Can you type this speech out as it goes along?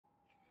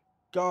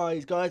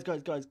Guys,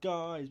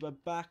 we're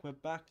back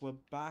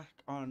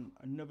on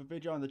another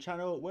video on the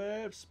channel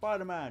with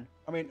Spider-Man.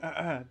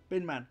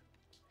 Bin Man.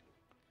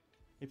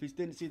 If you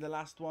didn't see the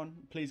last one,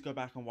 please go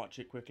back and watch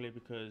it quickly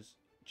because,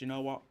 do you know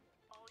what?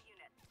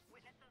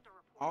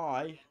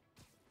 I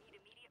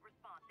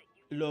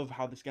love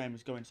how this game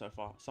is going so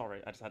far. Sorry,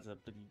 I just had to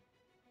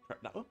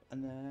prep that up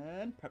and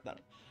then prep that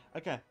up.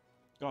 Okay,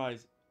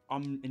 guys,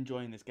 I'm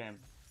enjoying this game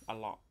a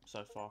lot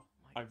so far.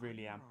 I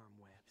really am.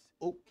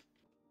 Oh.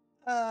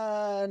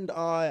 And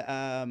I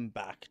am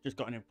back. Just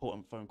got an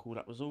important phone call,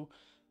 that was all.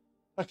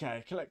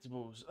 Okay,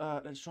 collectibles.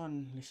 Let's try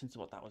and listen to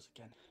what that was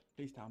again.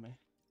 Please tell me.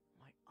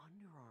 My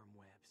underarm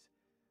webs.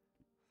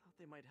 Thought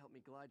they might help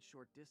me glide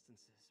short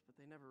distances, but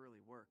they never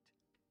really worked.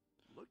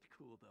 Looked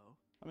cool though.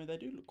 I mean, they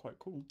do look quite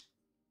cool.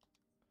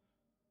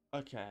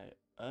 Okay,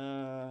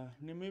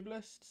 new move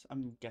lists?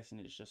 I'm guessing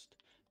it's just,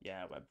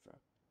 yeah, web throw.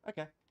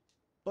 Okay.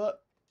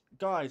 But,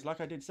 guys,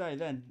 like I did say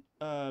then,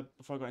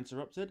 before I got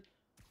interrupted,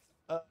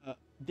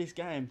 this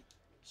game,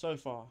 so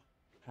far,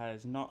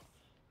 has not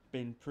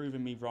been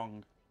proving me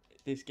wrong.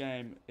 This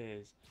game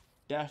is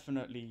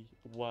definitely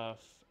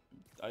worth...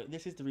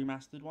 this is the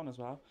remastered one as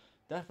well.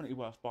 Definitely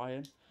worth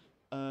buying.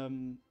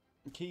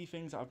 Key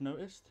things that I've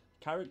noticed.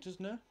 Characters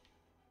new.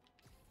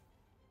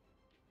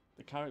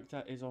 The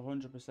character is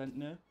 100%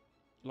 new.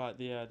 Like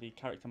the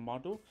character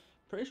model.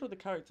 Pretty sure the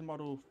character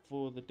model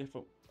for the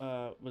different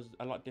was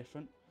a lot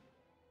different.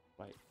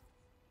 Wait.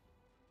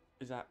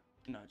 Is that...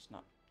 No, it's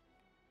not.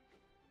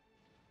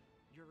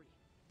 Yuri,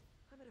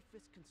 I'm at a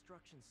Fisk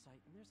construction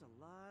site, and there's a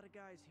lot of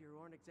guys here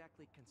who aren't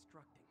exactly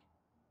constructing.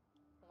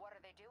 What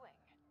are they doing?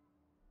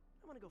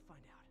 I want to go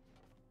find out.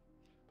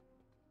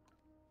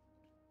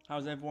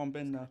 How's everyone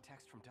been Got there? a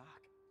text from Doc.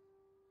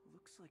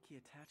 Looks like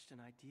he attached an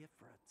idea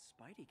for a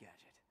Spidey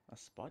gadget. A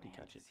Spidey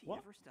Man, gadget? does he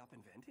What? ever stop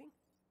inventing?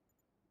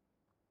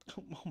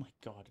 Oh my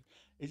god.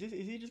 Is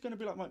he just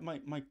gonna be like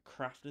my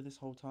crafter this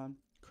whole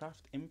time?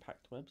 Craft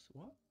impact webs?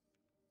 What?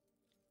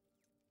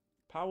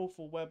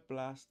 Powerful web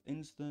blast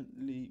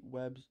instantly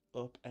webs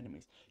up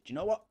enemies. Do you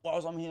know what?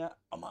 Whilst I'm here,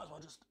 I might as well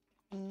just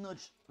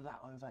nudge that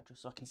over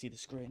just so I can see the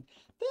screen.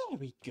 There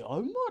we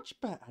go. Much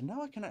better.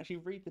 Now I can actually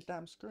read the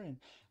damn screen.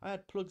 I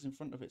had plugs in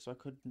front of it so I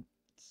couldn't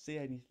see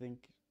anything.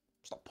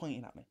 Stop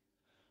pointing at me.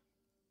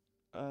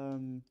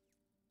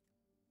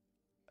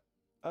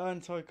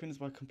 Earn tokens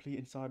by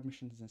completing side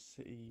missions and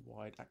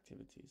city-wide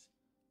activities.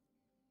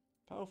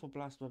 Powerful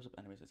blast webs up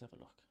enemies. Let's have a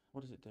look. What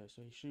does it do?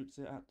 So he shoots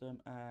it at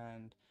them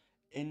and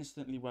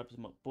instantly webs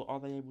them up. But are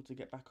they able to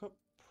get back up?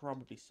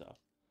 Probably so.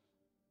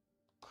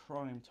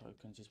 Crime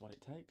tokens is what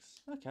it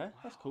takes. Okay,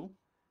 wow. That's cool.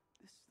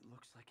 This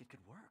looks like it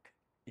could work.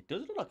 It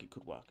does look like it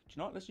could work. Do you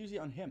know what? Let's use it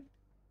on him.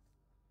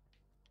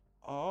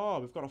 Oh,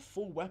 we've got a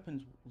full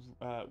weapons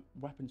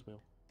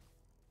wheel.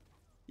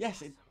 Yes,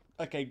 awesome.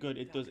 Okay, good.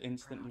 It does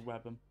instantly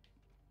web them.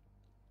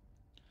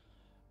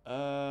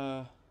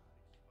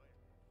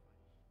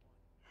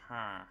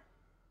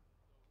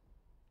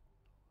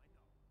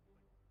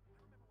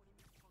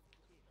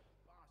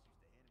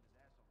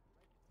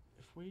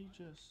 If we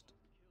just,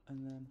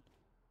 and then,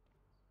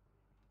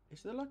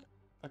 is there like,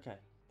 okay,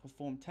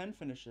 perform 10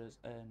 finishes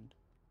and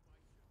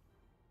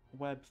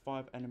web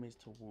 5 enemies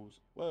to walls.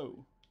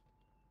 Whoa.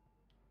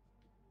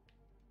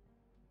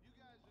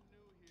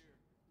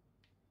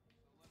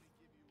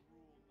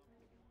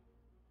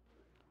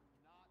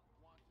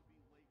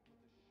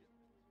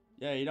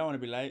 Yeah, you don't want to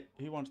be late.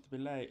 Who wants to be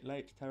late?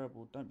 Late's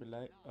terrible. Don't be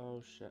late.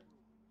 Oh, shit.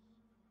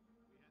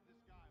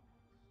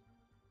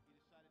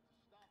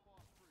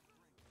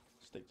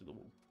 Stick to the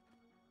wall.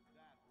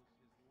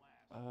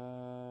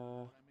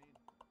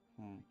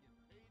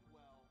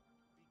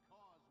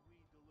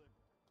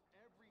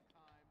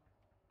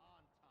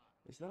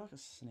 Is there like a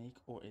sneak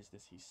or is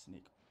this his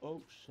sneak?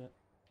 Oh, shit.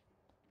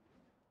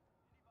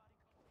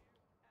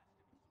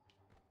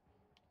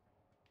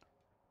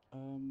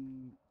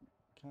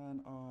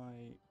 Can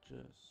I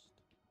just...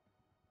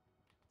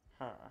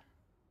 her?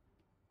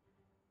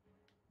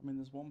 I mean,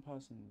 there's one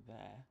person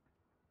there.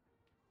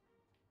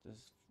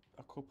 There's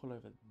a couple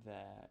over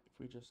there. If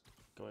we just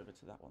go over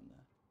to that one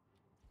there.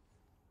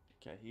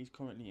 Okay, he's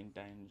currently in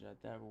danger.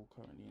 They're all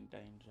currently in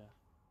danger.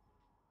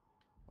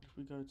 What if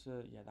we go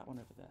to... yeah, that one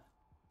over there.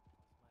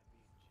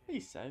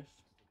 He's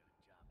safe.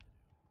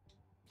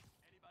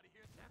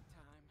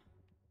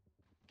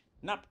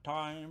 Nap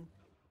time!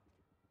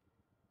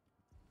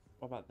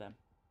 What about them?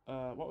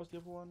 What was the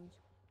other ones?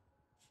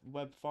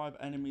 Web 5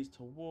 enemies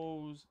to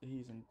walls.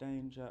 He's in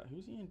danger.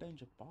 Who's he in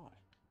danger by?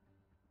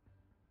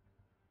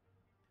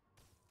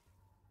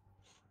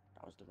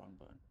 That was the wrong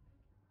button.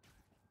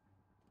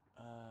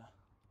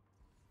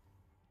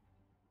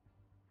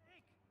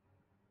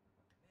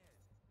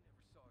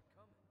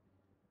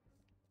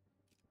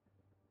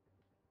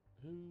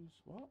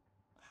 Who's what?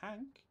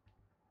 Hank?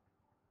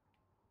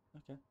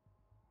 Okay.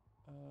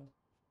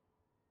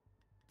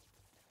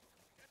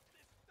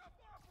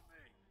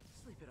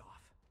 Sleep it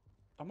off.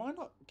 Am I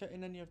not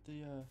getting any of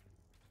the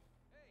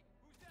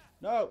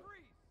No!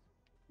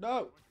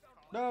 No!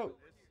 No!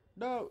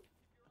 No!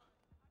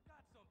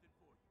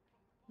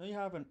 No, you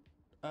haven't.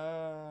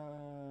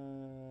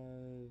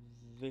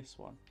 This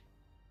one.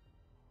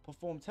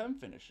 Perform 10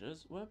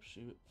 finishers. Web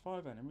shoot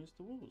 5 enemies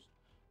to walls.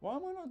 Why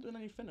am I not doing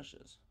any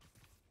finishers?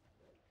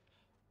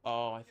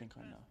 Oh, I think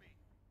I know.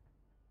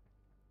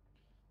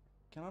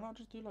 Can I not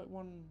just do like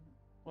one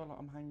while like,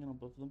 I'm hanging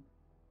above them?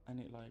 And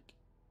it like...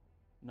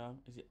 No?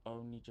 Is it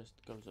only just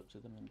goes up to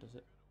them and does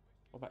it?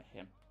 What about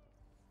him?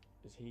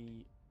 Is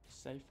he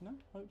safe now?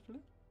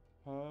 Hopefully?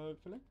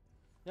 Hopefully?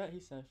 Yeah,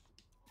 he's safe.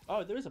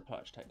 Oh, there is a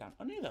perch takedown.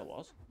 I knew there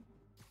was.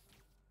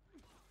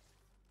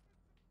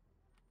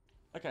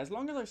 Okay, as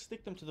long as I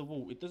stick them to the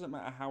wall, it doesn't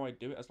matter how I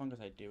do it, as long as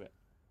I do it.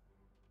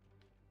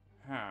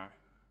 Huh.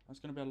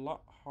 That's going to be a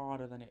lot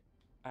harder than it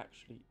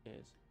actually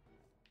is.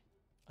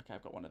 Okay,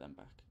 I've got one of them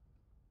back.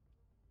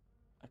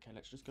 Okay,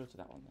 let's just go to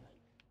that one there.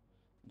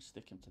 And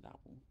stick him to that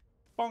wall.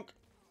 Bonk!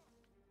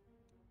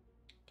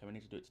 Okay, we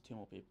need to do it to 2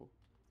 more people.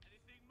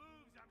 Anything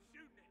moves, I'm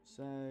shooting it.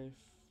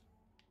 Safe.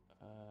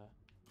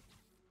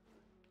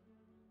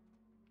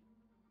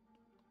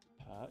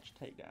 Perch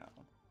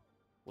takedown.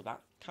 Will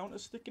that count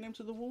as sticking him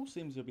to the wall?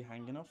 Seems he'll be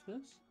hanging off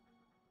this.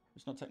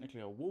 It's not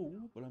technically a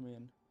wall, but I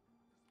mean...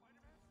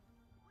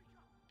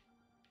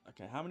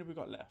 Okay, how many have we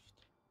got left?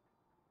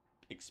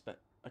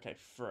 Okay,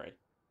 3.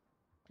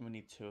 And we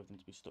need 2 of them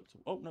to be stuck to...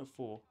 Oh, no,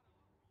 4.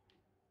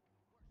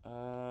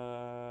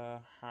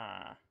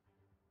 Ha.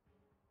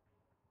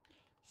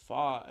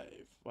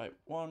 5. Wait,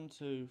 1,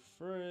 2,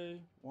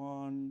 3.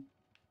 1,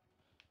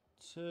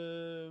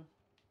 2.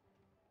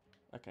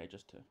 Okay,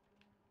 just 2.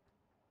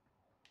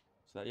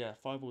 So that, yeah,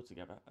 5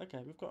 altogether.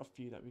 Okay, we've got a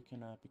few that we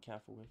can be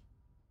careful with.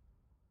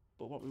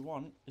 But what we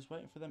want is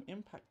waiting for them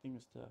impact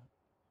things to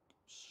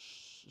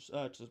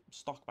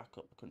stock back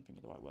up. I couldn't think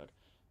of the right word.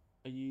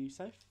 Are you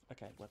safe?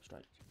 Okay, web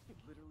strike.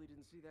 Literally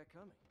didn't see that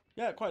coming.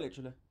 Yeah, quite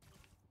literally.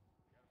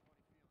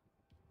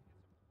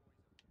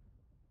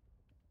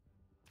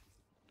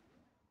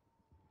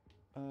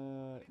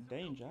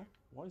 Danger?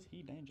 Why is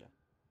he danger?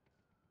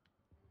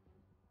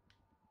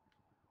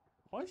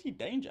 Why is he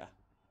danger?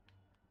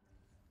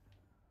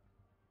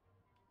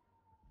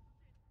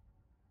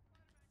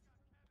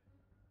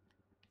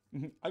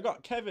 I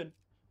got Kevin.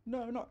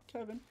 No, not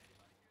Kevin.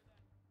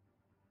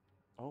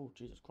 Oh,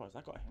 Jesus Christ.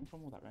 I got him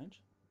from all that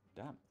range.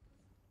 Damn.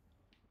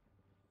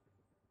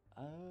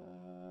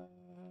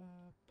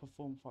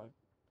 Perform 5.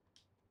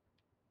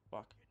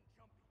 Fuck.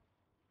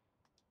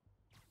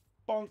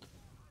 Bonk.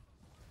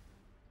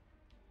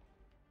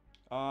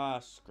 Ah,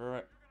 screw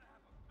it.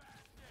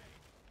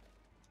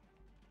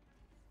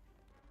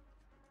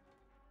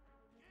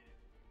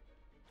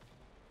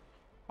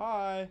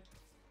 Hi.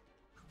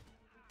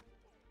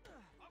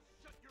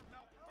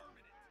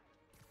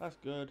 That's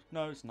good.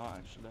 No, it's not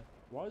actually.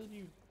 Why did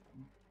you...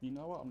 You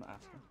know what? I'm not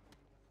asking.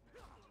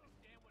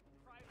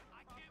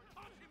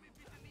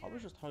 I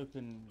was just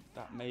hoping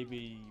that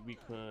maybe we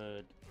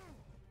could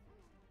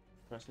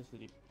press this to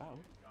the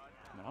battle.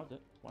 I mean, I'll do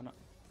it. Why not?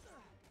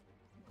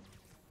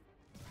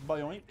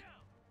 Boink.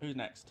 Who's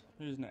next?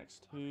 Who's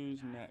next? Who's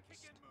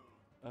next?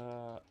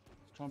 Let's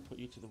try and put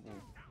you to the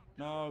wall.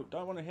 No,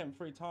 don't want to hit him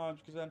 3 times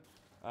because then...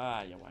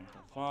 Ah, you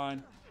wanker.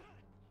 Fine.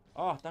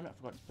 Oh, damn it,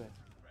 I forgot to do.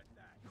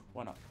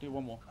 Why not? Do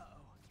one more.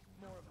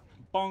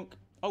 Bonk.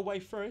 Oh,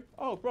 wave 3.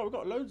 Oh, bro, we've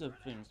got loads of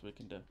things we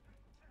can do.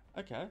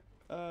 Okay.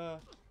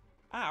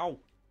 Ow.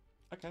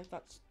 Okay,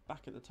 that's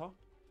back at the top.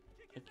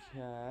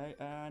 Okay,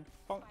 and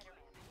bonk.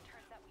 Spider-Man,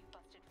 turns out we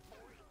busted 4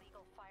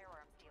 illegal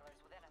firearms dealers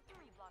within a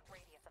 3-block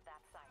radius of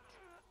that site.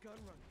 Gun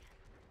running.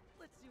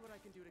 Let's see what I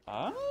can do to...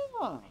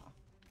 Ah.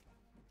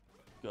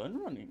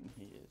 Gun running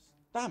he is.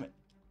 Damn it.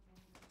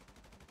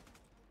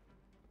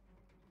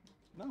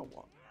 Now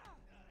what?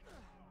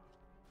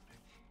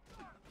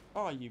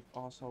 Oh, you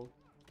arsehole.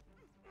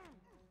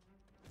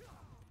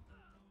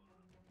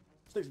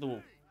 Stick to the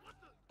wall.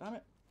 Damn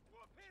it.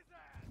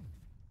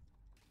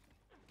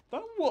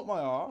 Don't whoop my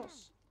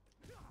arse.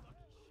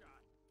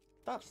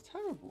 That's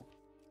terrible.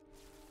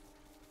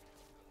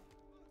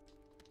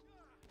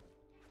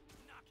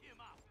 Knock him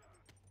out.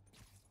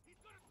 He's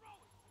gonna throw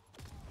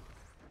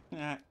it.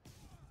 Yeah.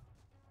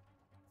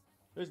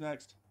 Who's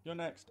next? You're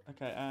next.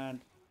 Okay,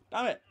 and...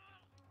 Damn it!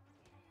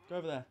 Go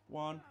over there.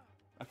 1.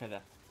 Okay,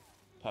 there.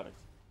 Perfect.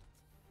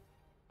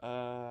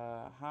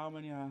 How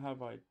many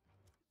have I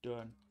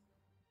done?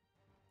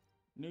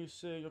 New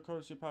suit. Your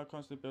current superpower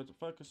constantly builds a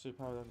focus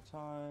superpower at a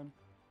time.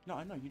 No,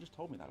 I know. You just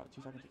told me that like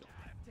 2 seconds ago.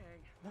 Dang,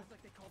 looks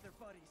like they called their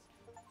buddies.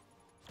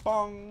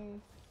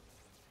 Bong!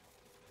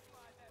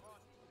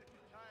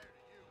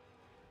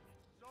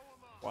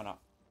 Why not?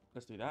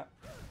 Let's do that.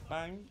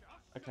 Bang.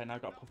 Okay, now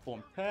I've got to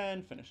perform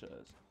 10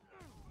 finishers.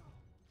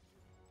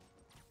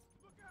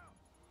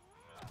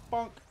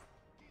 Bonk!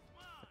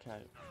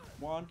 Okay,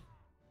 1.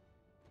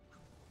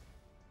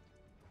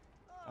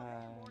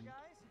 And...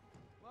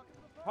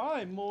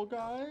 Hi, more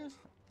guys!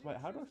 Wait,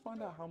 how do I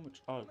find out how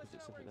much... Oh, because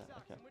it's over there.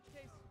 Okay. In which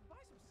case, buy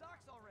some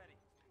socks already.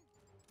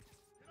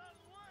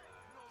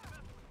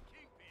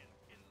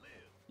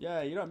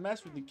 Yeah, you don't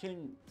mess with the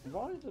king.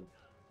 Why the...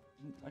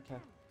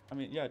 Okay. I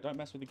mean, yeah, don't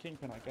mess with the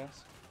kingpin, I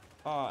guess.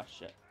 Ah,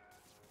 shit.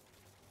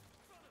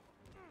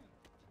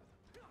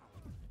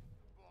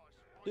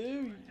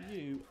 Do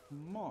you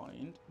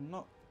mind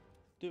not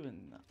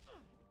doing that?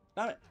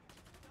 Damn it!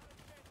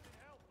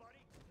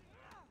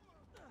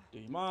 Do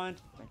you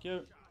mind? Thank you.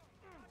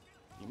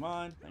 Do you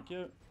mind? Thank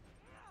you.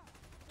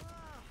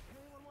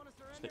 Anyone want to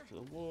surrender? Stick to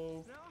the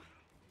wall. No?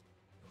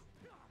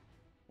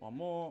 One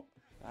more.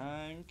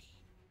 Thank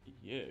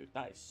you.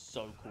 That is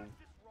so cool.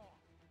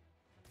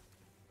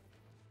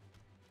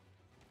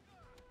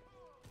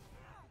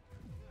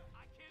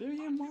 Do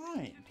you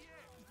mind?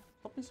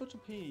 Stop being such a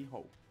pee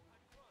hole.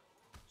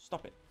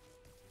 Stop it.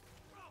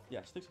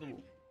 Yeah, stick to the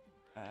wall.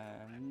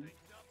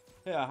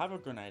 Here, have a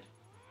grenade.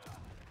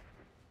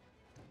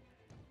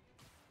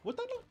 Would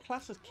that not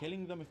class as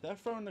killing them? If they're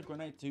throwing the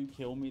grenade to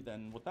kill me,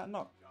 then would that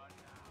not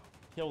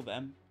kill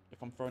them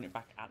if I'm throwing it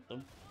back at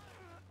them?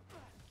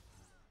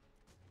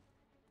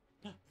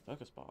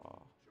 Focus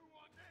bar.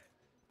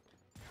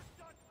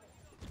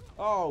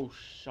 Oh,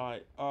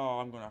 shite. Oh,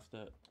 I'm going to have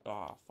to...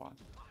 Ah, fine.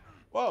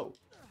 Whoa!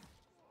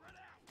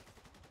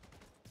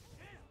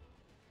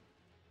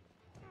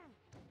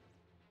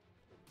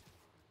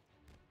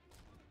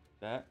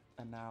 There.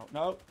 And now...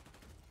 No!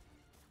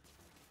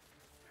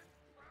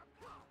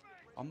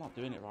 I'm not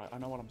doing it right. I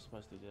know what I'm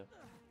supposed to do.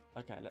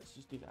 Okay, let's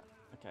just do that.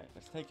 Okay,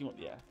 let's take him up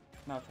the air.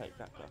 Now take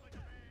that guy.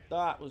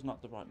 That was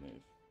not the right move.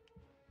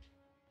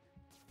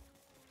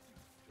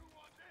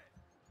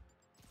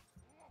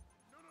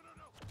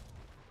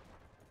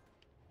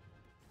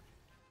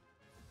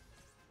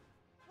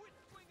 Quit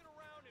swinging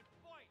around and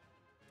fight.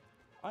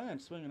 I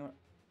ain't swinging around.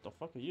 The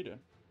fuck are you doing?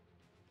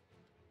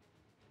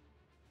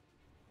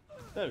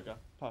 There we go.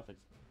 Perfect.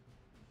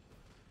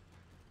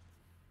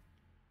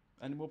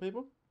 Any more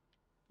people?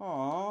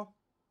 Aww.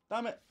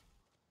 Damn it.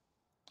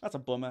 That's a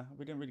bummer.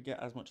 We didn't really get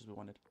as much as we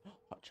wanted.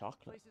 Hot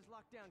chocolate. Place is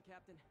locked down,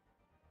 Captain.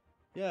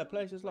 Yeah,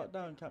 place is locked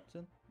down,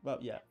 Captain. Well,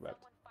 yeah, right.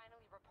 Someone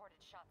finally reported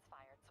shots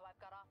fired, so I've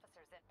got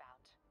officers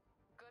inbound.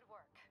 Good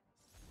work.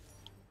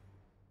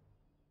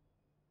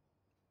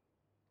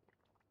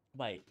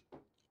 Wait.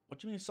 What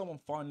do you mean someone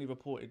finally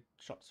reported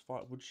shots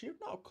fired? Would she have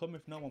not come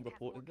if no one Cities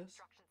have more reported this?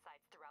 construction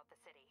sites throughout the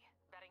city,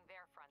 vetting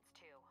their fronts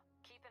too.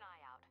 Keep an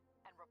eye out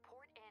and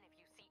report in if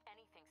you see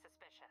anything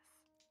suspicious.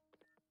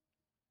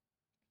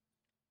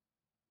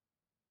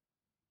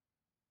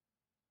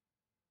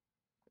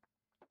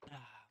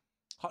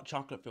 Hot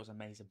chocolate feels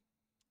amazing.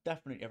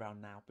 Definitely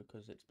around now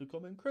because it's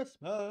becoming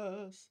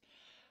Christmas.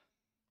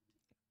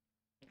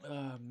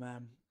 Oh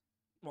man,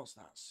 what's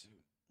that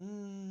suit?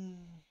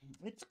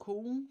 It's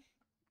cool,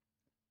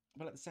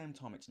 but at the same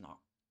time, it's not.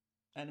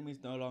 Enemies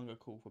no longer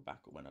call for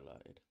backup when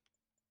alerted.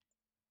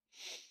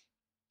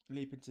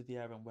 Leap into the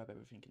air and web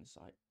everything in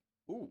sight.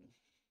 Ooh,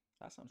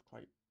 that sounds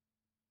quite.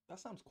 That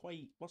sounds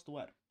quite. What's the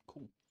word?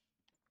 Cool.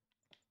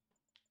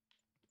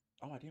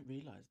 Oh, I didn't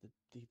realize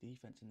the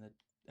defense in the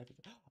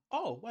everything.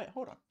 Oh, wait,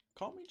 hold on.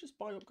 Can't we just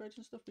buy upgrades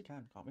and stuff? We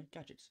can, can't we?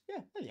 Gadgets.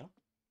 Yeah, there you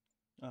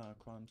are.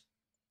 Crimes.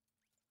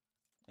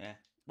 Yeah.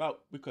 Well,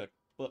 we could,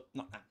 but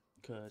not now,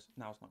 because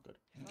now it's not good.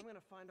 If I'm gonna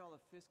find all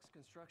of Fisk's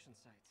construction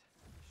sites,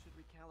 I should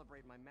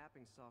recalibrate my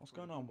mapping software. What's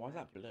going to on? be Why is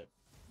more that blue? accurate.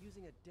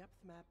 Using a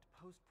depth-mapped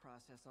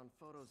post-process on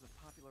photos of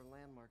popular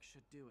landmarks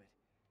should do it.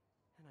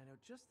 And I know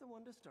just the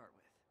one to start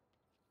with.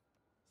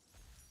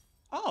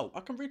 Oh,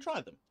 I can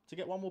retry them to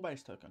get one more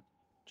base token.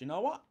 Do you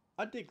know what?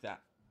 I dig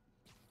that.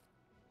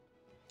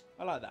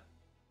 I like that.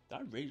 Did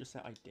I really just say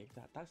I dig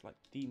that? That's like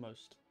the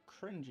most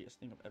cringiest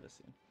thing I've ever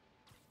seen.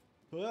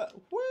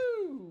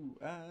 Woo!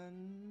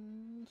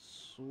 And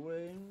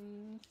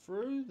swing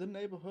through the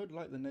neighborhood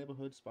like the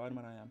neighborhood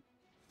Spider-Man I am.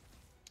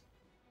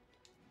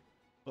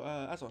 But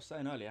as I was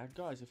saying earlier,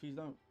 guys, if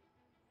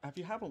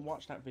you haven't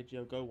watched that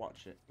video, go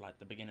watch it, like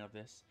the beginning of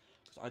this.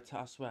 Because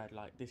I swear,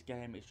 like, this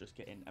game is just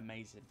getting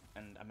amazing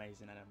and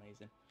amazing and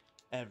amazing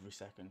every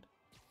second.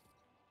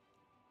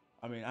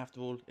 I mean, after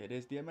all, it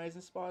is the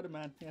Amazing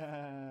Spider-Man.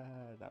 Yeah,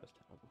 that was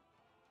terrible.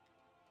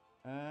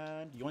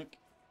 And yoink.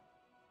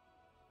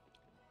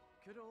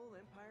 Good old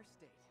Empire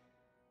State.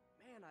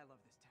 Man, I love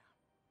this town.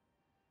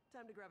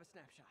 Time to grab a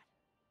snapshot.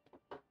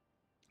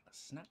 A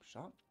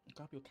snapshot?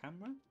 Grab your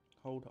camera.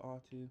 Hold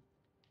R2.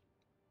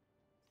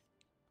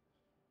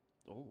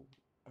 Oh,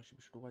 actually,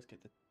 we should always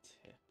get the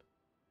tip.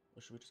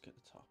 Or should we just get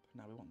the top?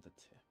 No, we want the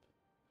tip.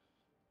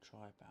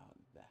 Try about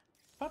there.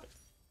 Perfect.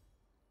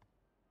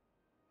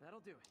 That'll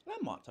do it.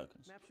 Landmark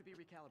tokens. Map should be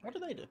recalibrated. What do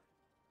they do?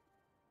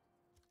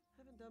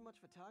 Haven't done much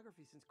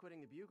photography since quitting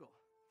the Bugle.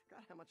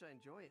 Forgot how much I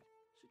enjoy it.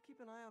 Should keep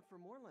an eye out for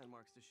more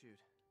landmarks to shoot.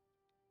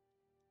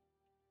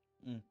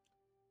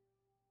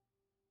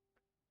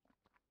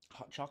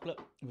 Hot chocolate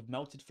with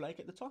melted flake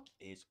at the top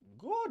is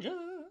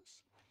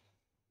gorgeous.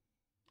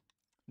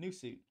 New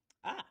suit.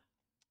 Ah,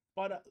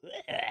 spider.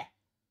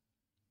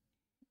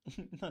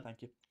 No,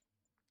 thank you.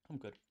 I'm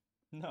good.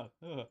 No.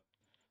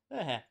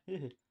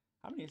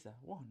 How many is there?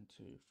 1,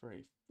 2,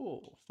 3,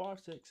 4, 5,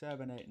 6,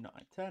 7, 8, 9,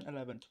 10,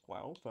 11,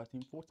 12,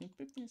 13, 14,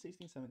 15,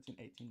 16, 17,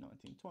 18,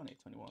 19, 20,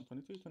 21,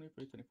 22,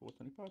 23, 24,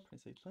 25,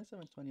 26,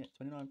 27, 28,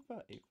 29,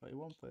 30,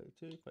 31,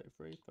 32,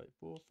 33,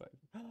 34,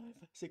 35,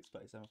 36,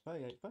 37,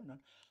 38, 39,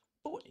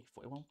 40,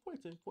 41,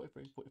 42,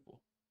 43, 44.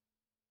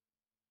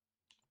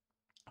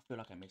 feel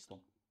like I missed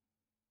one.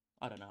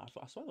 I don't know.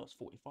 I swear that was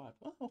 45.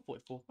 Oh,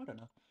 44. I don't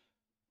know.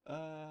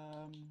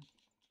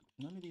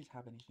 None of these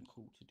have anything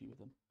cool to do with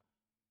them.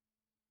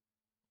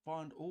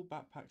 Find all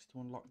backpacks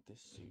to unlock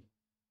this suit.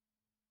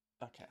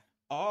 Okay.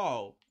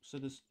 Oh, so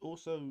there's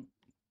also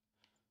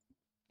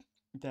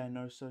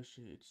no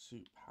associated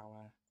suit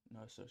power. No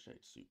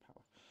associated suit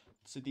power.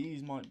 So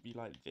these might be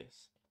like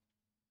this.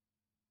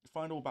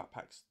 Find all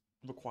backpacks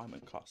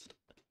requirement cost.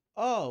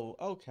 Oh,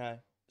 okay.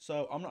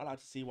 So I'm not allowed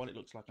to see what it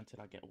looks like until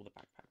I get all the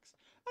backpacks.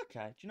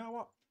 Okay, do you know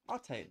what? I'll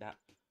take that.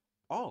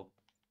 Oh,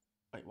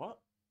 wait, what?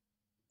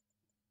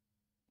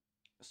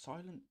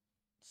 Silent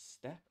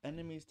step.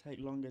 Enemies take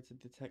longer to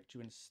detect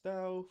you in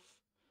stealth.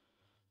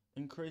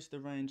 Increase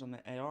the range on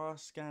the AR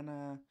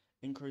scanner.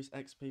 Increase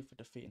XP for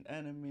defeating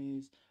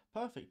enemies.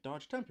 Perfect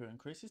dodge. Tempo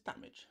increases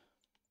damage.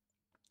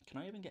 Can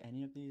I even get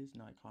any of these?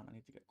 No, I can't. I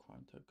need to get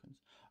crime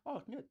tokens. Oh, I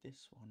can get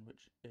this one,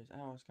 which is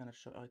AR scanner,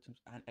 show items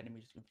and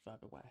enemies from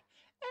further away.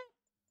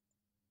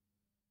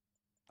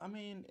 I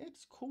mean,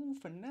 it's cool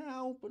for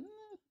now, but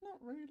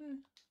not really.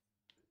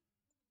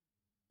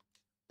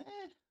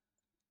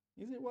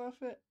 Is it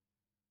worth it?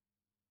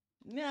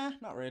 Nah,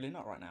 not really.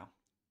 Not right now.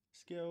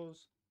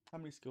 Skills. How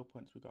many skill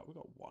points we got? We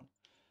got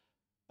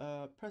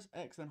 1. Press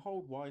X and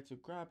hold Y to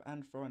grab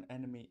and throw an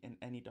enemy in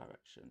any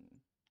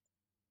direction.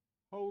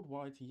 Hold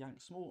Y to yank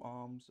small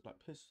arms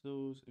like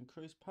pistols.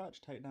 Increase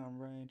perch takedown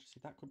range. See,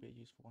 that could be a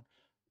useful one.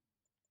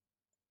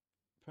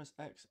 Press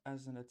X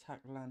as an attack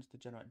lands to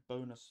generate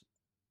bonus.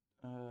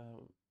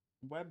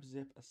 Web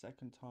zip a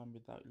second time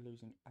without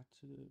losing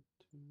attitude.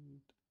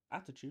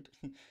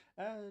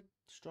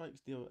 Strikes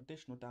deal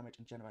additional damage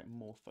and generate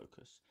more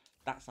focus.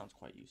 That sounds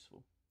quite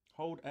useful.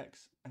 Hold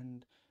X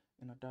and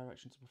in a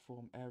direction to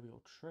perform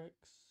aerial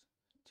tricks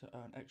to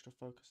earn extra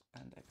focus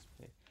and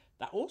XP.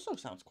 That also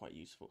sounds quite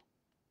useful,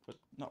 but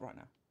not right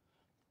now.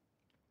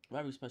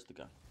 Where are we supposed to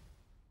go?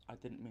 I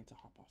didn't mean to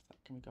hop off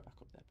that. Can we go back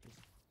up there, please?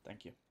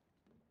 Thank you.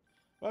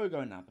 Where are we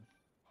going now, then?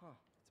 Huh.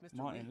 It's Mr.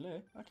 Martin Lee.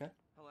 Lee. Okay.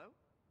 Hello?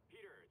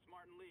 Peter, it's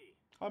Martin Lee.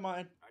 Hi,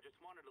 Martin. I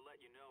just wanted to let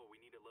you know we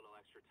need a little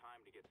extra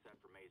time to get set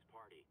for May's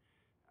party.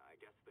 I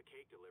guess the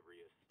cake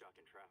delivery is stuck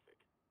in traffic.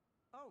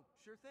 Oh,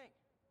 sure thing.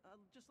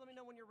 Just let me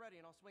know when you're ready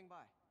and I'll swing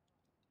by.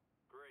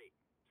 Great.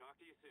 Talk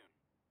to you soon.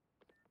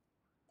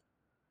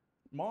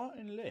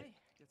 Martin Lee. Hey,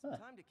 get some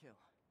time to kill.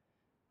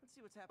 Let's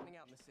see what's happening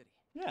out in the city.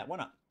 Yeah, why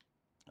not?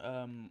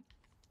 You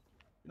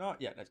know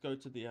what? Yeah, let's go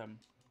to the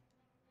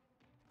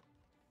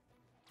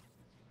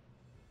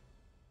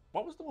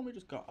What was the one we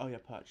just got? Oh yeah,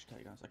 perch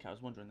takedowns. Okay, I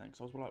was wondering then,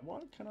 because I was like,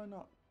 why can I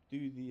not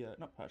do the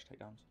not perch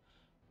takedowns?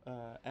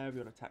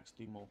 Aerial attacks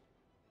do more.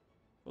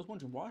 I was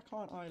wondering why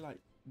can't I like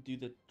do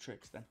the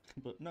tricks then?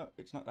 But no,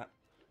 it's not that.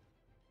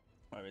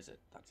 Where is it?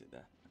 That's it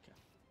there. Okay.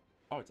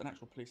 Oh, it's an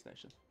actual police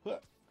station.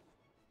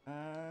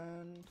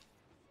 And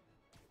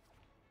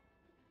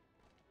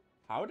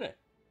howdy.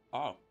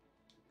 Oh,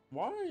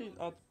 why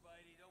are?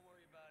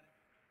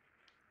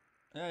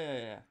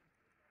 Yeah.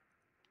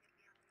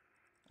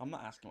 I'm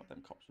not asking what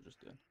them cops were just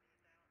doing.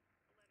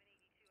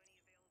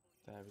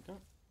 There we go.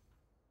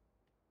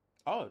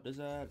 Oh, there's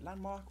a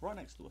landmark right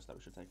next to us that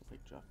we should take a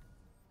picture of.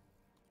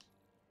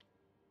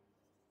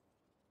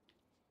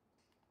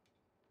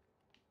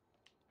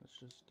 Let's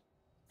just...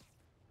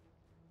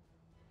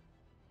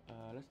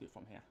 let's do it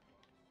from here.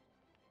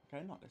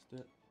 Okay, not let's do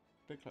it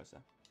a bit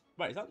closer.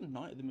 Wait, is that the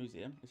night of the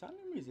museum? Is that in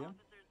the museum?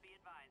 Officers be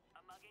advised,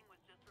 a mugging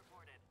was just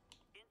reported.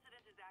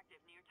 Incident is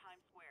active near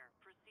Times Square.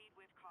 Proceed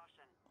with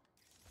caution.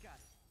 Got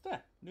it.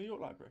 There, New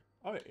York Library.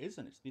 Oh, it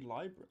isn't. It's the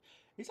library.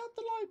 Is that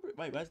the library?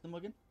 Wait, where's the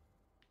mugging?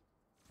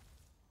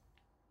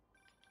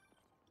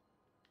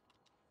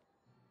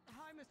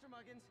 Hi, Mr.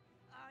 Muggins.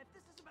 If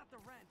this is about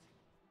the rent.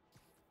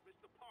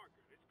 Mr.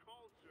 Parker, this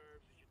call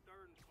serves as your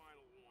third and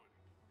final warning.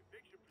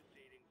 Eviction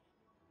proceedings.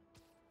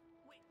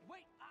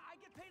 Wait,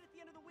 I get paid at the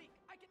end of the week.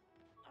 I get...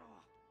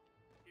 Ugh.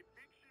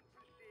 Eviction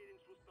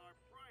proceedings will start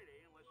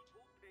Friday unless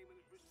full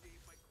payment is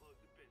received by close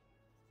of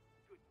business.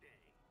 Good day.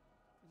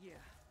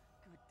 Yeah,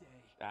 good day.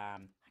 I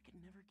could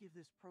never give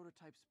this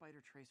prototype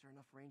spider tracer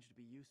enough range to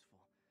be useful.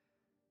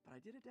 But I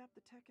did adapt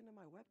the tech into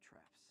my web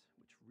traps,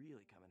 which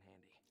really come in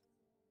handy.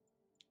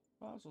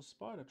 Oh, it's a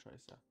spider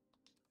tracer.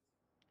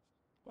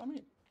 But I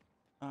mean...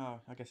 Oh,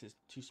 I guess it's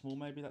too small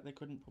maybe that they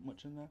couldn't put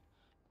much in there.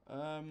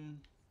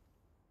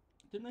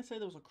 Didn't they say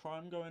there was a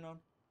crime going on?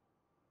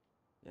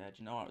 Yeah, do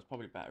you know what? It's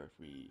probably better if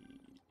we...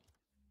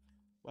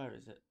 Where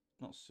is it?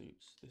 Not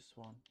suits. This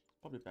one.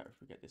 Probably better if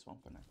we get this one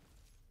for now.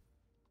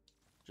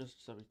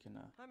 Just so we can...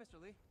 Hi,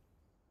 Mr. Lee.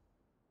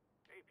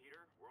 Hey,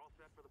 Peter, we're all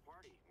set for the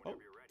party.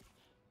 Whenever you're ready.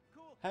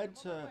 Cool. Head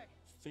I'm on my to way.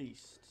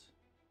 feast.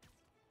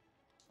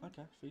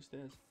 Okay, feast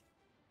is.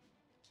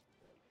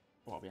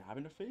 What, are we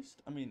having a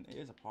feast? I mean, it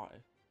is a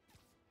party.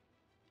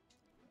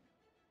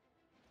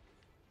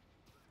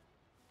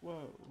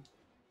 Whoa.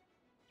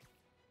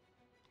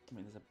 I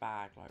mean, there's a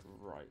bag, like,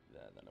 right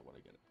there that I want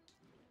to get it.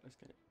 Let's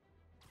get it.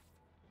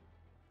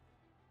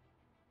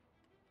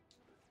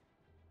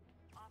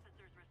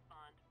 Officers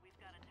respond. We've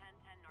got a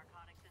 10-10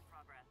 narcotics in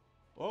progress.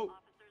 Whoa,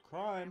 Officers with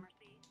crime.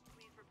 Gramercy,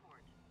 please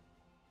report.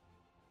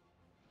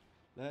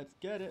 Let's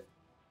get it.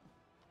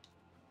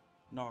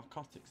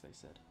 Narcotics, they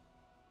said.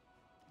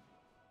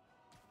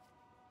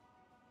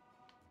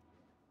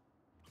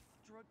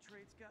 Drug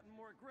trade's gotten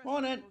more aggressive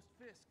Morning.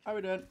 post-Fisk. How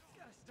we doing?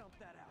 Gotta stump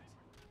that out.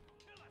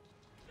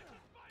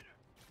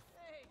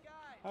 Hey,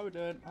 guys. How we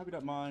doing? Hope you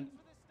don't mind. For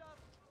this stuff.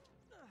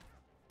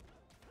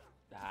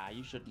 Ah,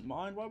 you shouldn't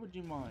mind. Why would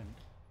you mind?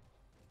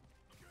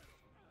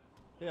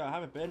 Here, I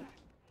have a bin.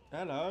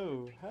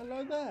 Hello.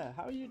 Hello there.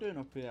 How are you doing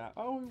up here?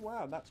 Oh,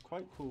 wow. That's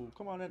quite cool.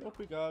 Come on then. Up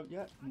we go.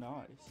 Yeah,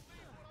 nice.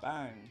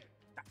 Bang.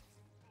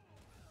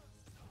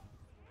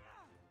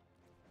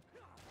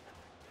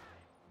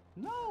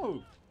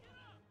 No.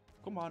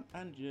 Come on.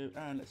 And you.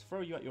 And let's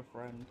throw you at your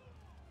friend.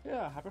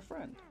 Yeah, have a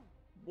friend.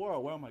 Whoa,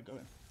 where am I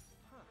going?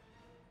 Huh.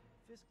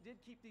 Fisk did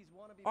keep these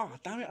wannabe. Oh, butchers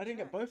damn it. I in didn't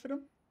get check. both of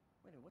them.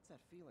 Wait a minute, what's that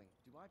feeling?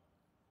 Do I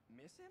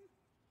miss him?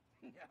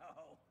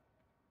 No.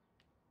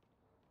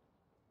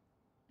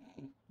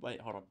 Wait,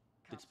 hold on.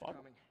 Did Cops Spider?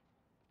 coming.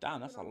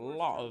 Damn, that's a Been on worse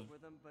lot terms of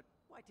with them, but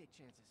why take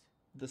chances?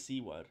 the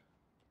C word.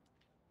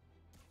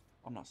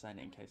 I'm not saying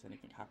it in case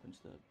anything happens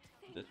to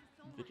the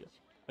video.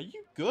 Are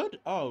you good?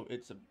 Oh,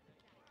 it's a...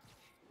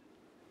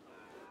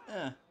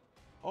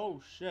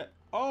 Oh, shit.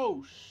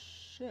 Oh,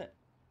 shit.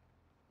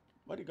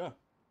 Where'd it go?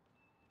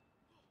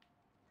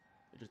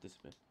 It just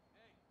disappeared.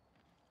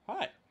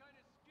 Hi.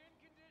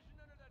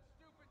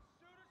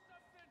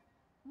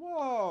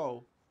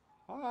 Whoa.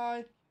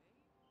 Hi.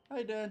 How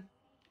you doing?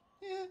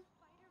 Yeah.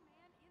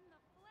 Spider-Man in the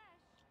flesh.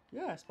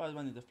 Yeah,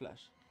 Spider-Man in the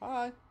flesh.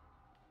 Hi.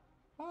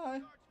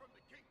 Hi.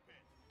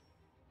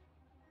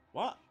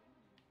 What?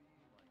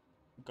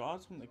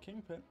 Guards from the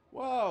Kingpin?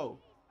 Whoa.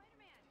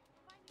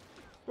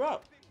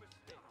 Bro.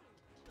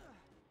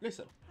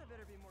 Listen. I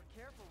better be more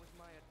careful with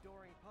my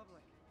adoring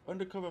public.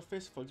 Undercover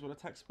fist thugs will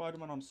attack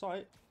Spider-Man on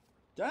sight.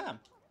 Damn.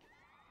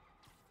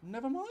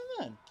 Never mind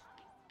then.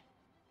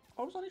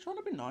 I was only trying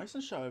to be nice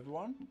and show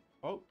everyone.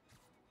 Oh.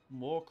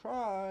 More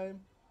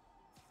crime.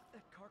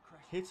 That car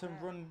crash. Hit was and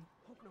bad. run.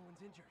 Hope no one's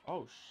injured.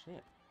 Oh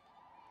shit.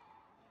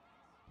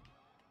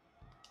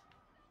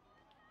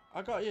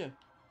 I got you. I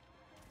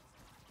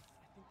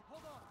think.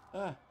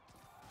 Hold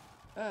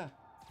on.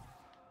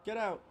 Get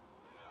out.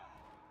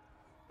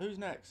 Who's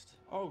next?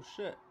 Oh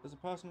shit. There's a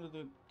person with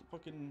the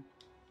fucking...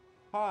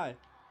 Hi.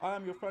 I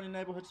am your friendly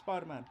neighborhood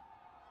Spider-Man.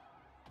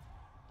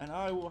 And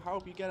I will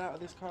help you get out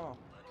of this car.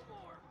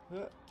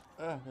 There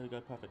we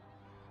go. Perfect.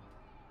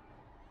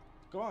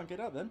 Go on, get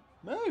out then.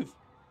 Move!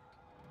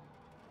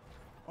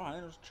 Alright,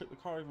 then I'll just trip the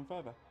car even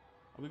further.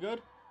 Are we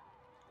good?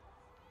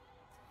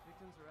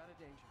 Victims are out of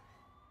danger.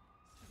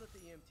 Just let the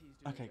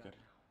EMTs do Okay, their good.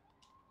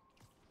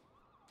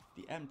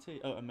 job. The MT...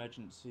 Oh,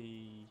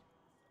 emergency...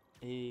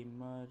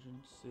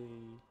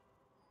 Emergency...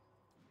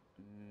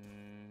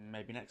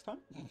 Maybe next time?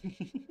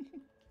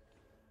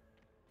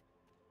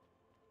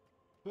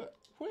 But,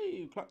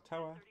 whee! Clock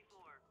tower. 34.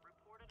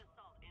 Reported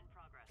assault in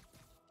progress.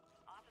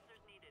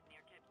 Officers needed near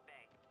Kips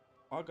Bay.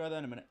 I'll go there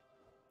in a minute.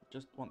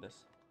 Just want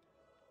this.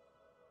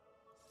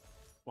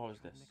 What was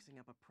Tried this? mixing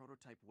up a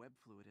prototype web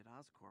fluid at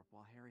Oscorp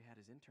while Harry had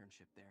his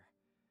internship there.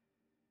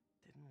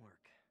 Didn't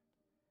work.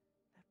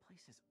 That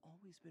place has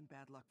always been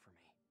bad luck for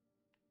me.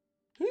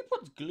 Who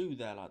puts glue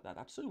there like that?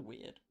 That's so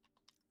weird.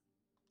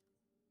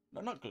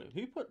 No, not glue.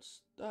 Who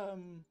puts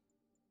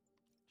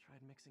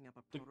Tried mixing up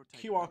a the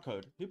prototype QR web-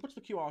 code? Who puts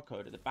the QR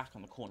code at the back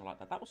on the corner like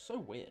that? That was so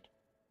weird.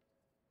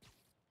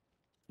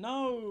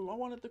 No, I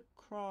wanted the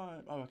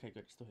crime. Oh, okay,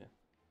 good. It's still here.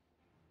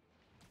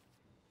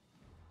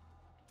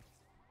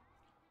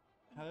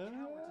 Hello.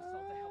 Cowards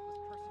assault a helpless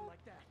person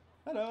like that.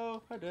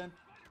 Hello. How you doing?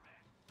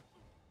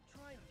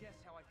 Try and guess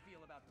how I feel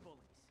about bullies.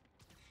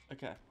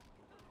 Okay.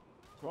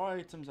 Throw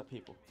items at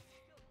people.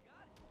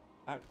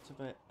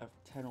 Activate a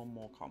 10 or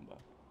more combo.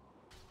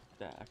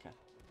 There, okay.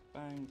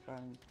 Bang,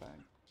 bang,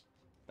 bang.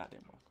 That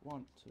didn't work.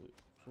 1, 2,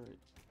 3,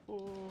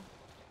 4.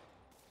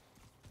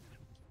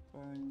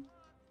 Bang.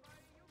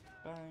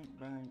 Bang,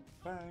 bang,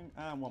 bang.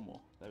 And one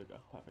more. There we go.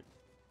 Perfect.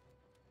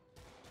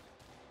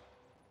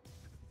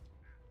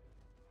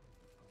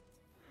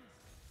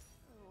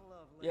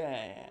 Lovely.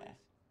 Yeah. Bullies.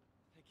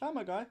 Hi,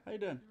 my guy. How you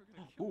doing? They were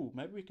gonna kill Ooh,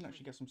 maybe we can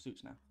actually get some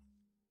suits now.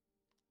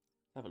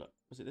 Have a look.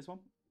 Was it this one?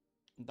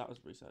 That was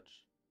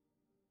research.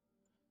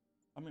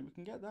 I mean, we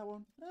can get that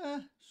one.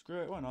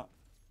 Screw it. Why not?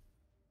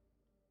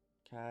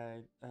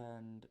 Okay,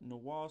 and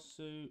noir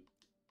suit.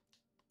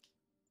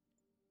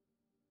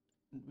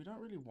 We don't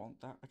really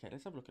want that. Okay,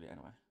 let's have a look at it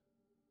anyway.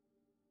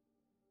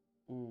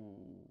 Ooh,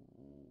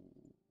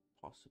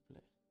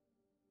 possibly.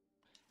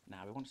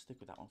 Nah, we want to stick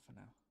with that one for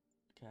now.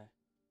 Okay,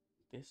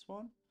 this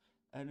one.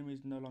 Enemies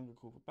no longer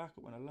call for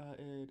backup when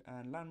alerted,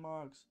 and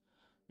landmarks.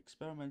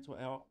 Experimental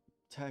air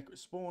tech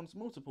spawns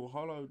multiple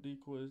hollow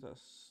decoys that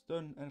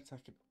stun and attack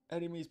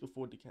enemies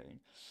before decaying.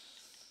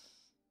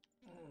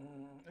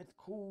 It's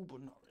cool,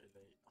 but not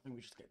really. I think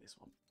we should get this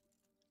one.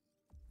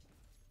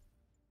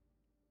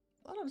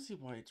 I don't see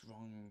why it's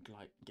wrong,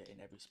 like, getting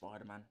every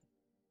Spider-Man.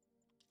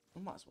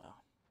 We might as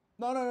well.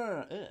 No.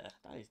 Ugh,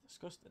 that is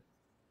disgusting.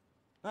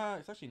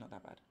 It's actually not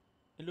that bad.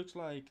 It looks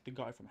like the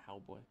guy from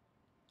Hellboy.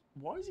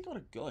 Why has he got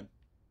a gun?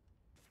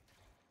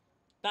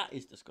 That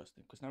is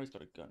disgusting, because now he's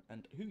got a gun.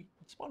 And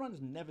Spider-Man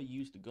has never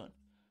used a gun.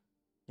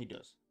 He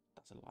does.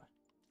 That's a lie.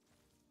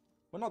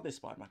 Well, not this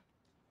Spider-Man.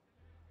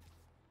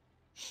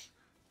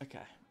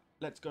 Okay,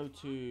 let's go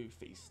to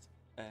Feast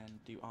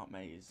and do Aunt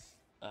May's.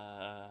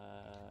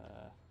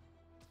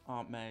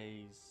 Aunt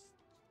May's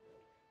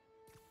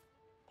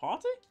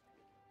party?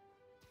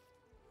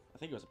 I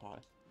think it was a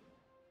party.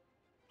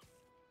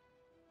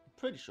 I'm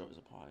pretty sure it was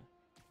a party.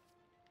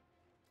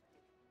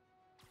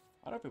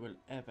 I don't think we'll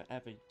ever.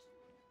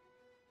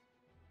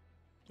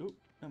 Oh,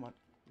 never mind.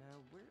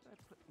 Now, where did I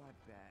put my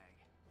bag?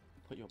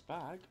 Put your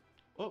bag.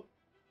 Oh.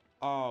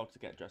 Oh, to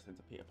get dressed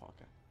into Peter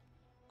Parker.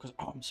 Because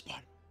I'm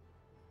Spider.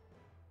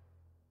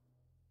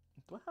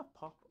 Do I have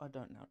pop? I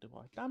don't now, do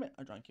I? Damn it,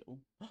 I drank it all.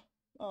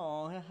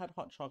 Oh, I had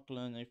hot chocolate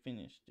and I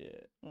finished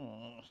it.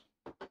 Oh.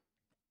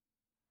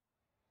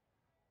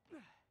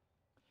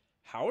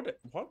 How did...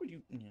 Why would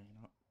you... Yeah,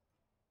 you know.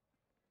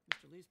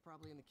 Mr. Lee's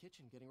probably in the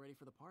kitchen getting ready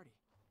for the party.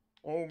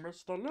 Oh,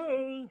 Mr.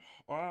 Lee,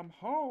 I'm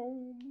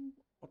home.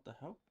 What the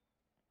hell?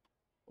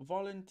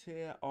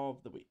 Volunteer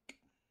of the week.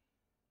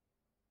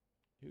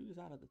 Who's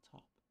that at the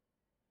top?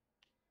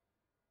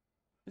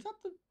 Is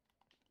that the...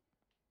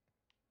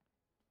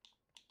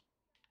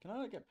 Can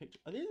I like, get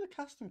pictures? Are these the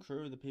cast and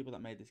crew of the people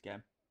that made this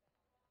game?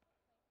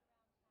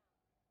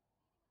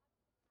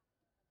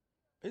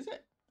 Is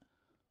it?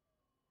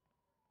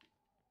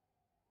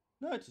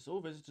 Notice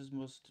all visitors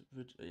must...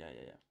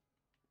 Yeah.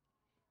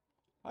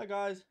 Hi,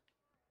 guys.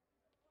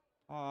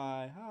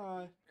 Hi.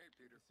 Hey,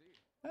 Peter. See you.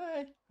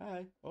 Hey.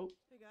 Oh.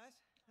 Hey guys,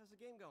 how's the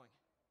game going?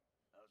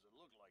 How's it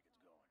look like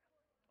it's going?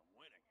 I'm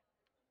winning.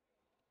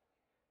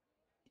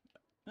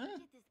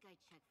 Get this guy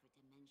checked for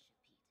dementia,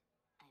 Pete.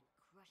 I'm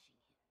crushing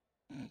him.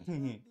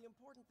 Well, the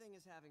important thing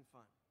is having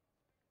fun.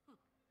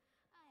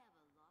 I have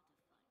a lot of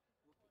fun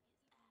whooping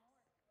his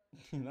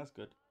ass. That's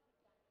good.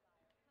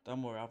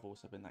 Don't worry, I've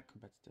also been that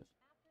competitive.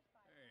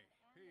 Hey,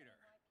 Peter.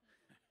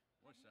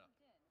 What's up?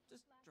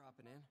 Just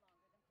dropping in.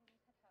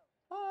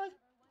 Hi.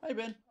 Hey,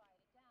 Ben.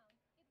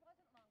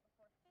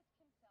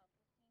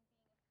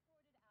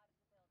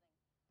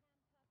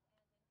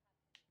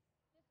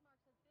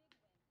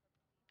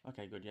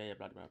 Okay, good. Yeah,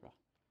 blah.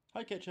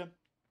 Hi, kitchen.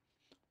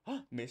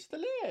 Mr.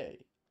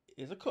 Lee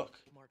is a cook.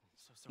 Martin,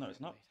 so sorry. No,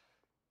 it's not.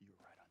 You were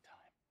right on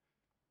time.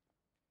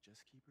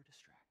 Just keep her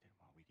distracted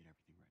while we get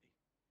everything ready.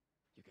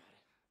 You got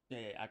it.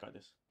 Yeah, I got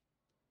this.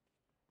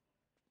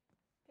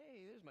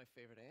 Hey, there's my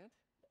favorite aunt.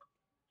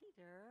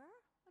 Peter,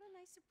 what a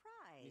nice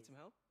surprise. Need some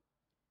help?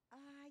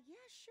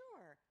 Yeah,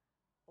 sure.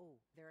 Oh,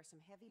 there are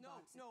some heavy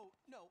boxes.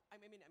 No. I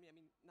mean,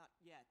 not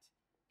yet.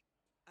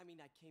 I mean,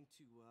 I came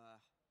to,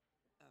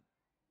 I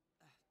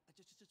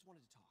just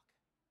wanted to talk.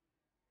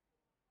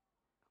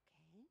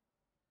 Okay.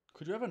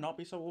 Could you ever not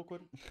be so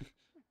awkward?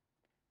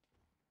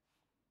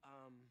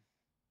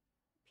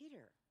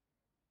 Peter,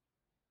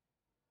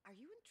 are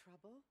you in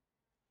trouble?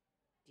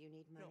 Do you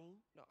need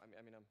money? No,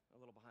 I mean, I'm a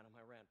little behind on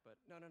my rent, but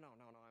no, I'm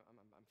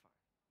fine.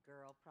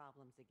 Girl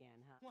problems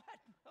again, huh? What?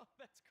 No,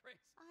 that's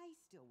crazy. I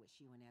still wish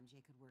you and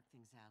MJ could work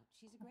things out.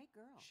 She's a great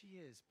girl. She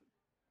is, but...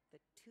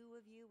 The two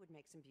of you would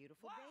make some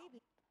beautiful Wow.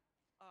 babies.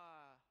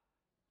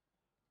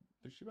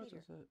 Did she about to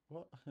Peter. say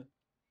what?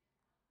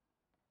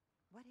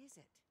 What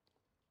is it?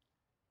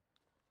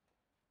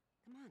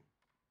 Come on,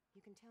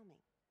 you can tell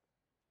me.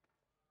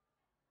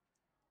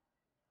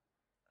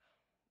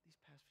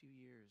 These past few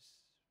years,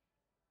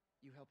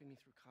 you helping me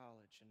through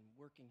college and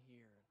working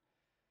here, and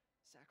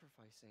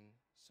sacrificing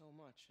so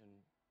much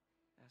and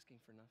asking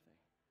for nothing.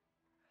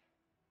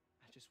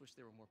 I just wish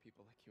there were more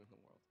people like you in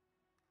the world.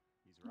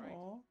 He's right.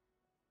 Aw.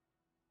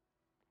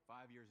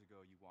 5 years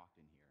ago, you walked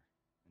in here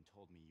and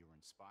told me you were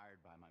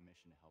inspired by my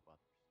mission to help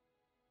others.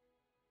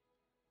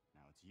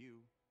 Now it's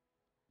you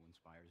who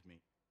inspires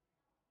me.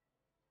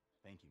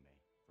 Thank you, May,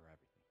 for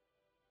everything.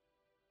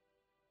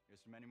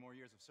 Here's to many more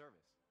years of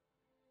service.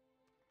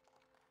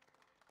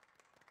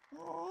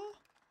 Aw.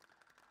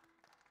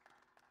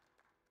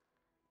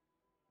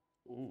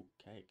 Ooh,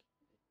 cake.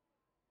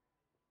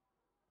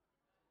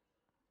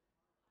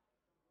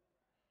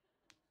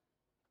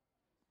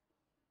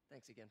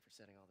 Thanks again for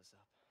setting all this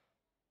up.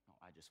 Oh,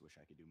 I just wish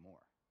I could do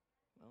more.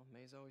 Well,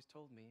 May's always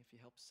told me if you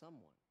help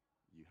someone...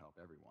 You help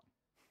everyone.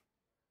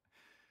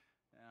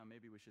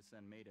 Maybe we should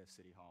send May to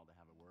City Hall to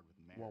have a word with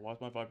the mayor. Well,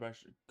 why's my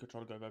vibration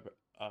controller go vibrate?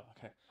 Oh,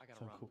 okay. I gotta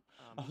So run. cool.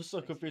 I was so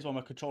Thanks confused again.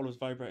 why my controller was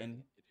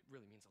vibrating. It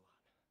really means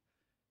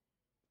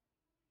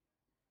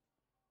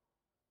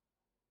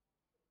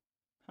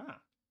a lot. Huh.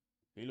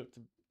 He looked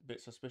a bit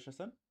suspicious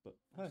then, but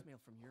hey.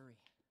 Voicemail from Yuri.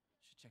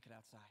 Should check it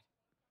outside.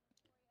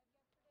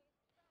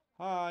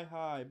 Hi,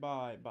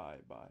 bye.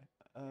 Grass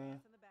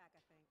in the back,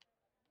 I think.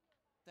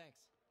 Thanks.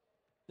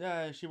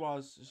 Yeah, she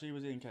was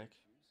eating cake.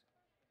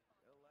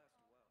 They'll last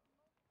a while.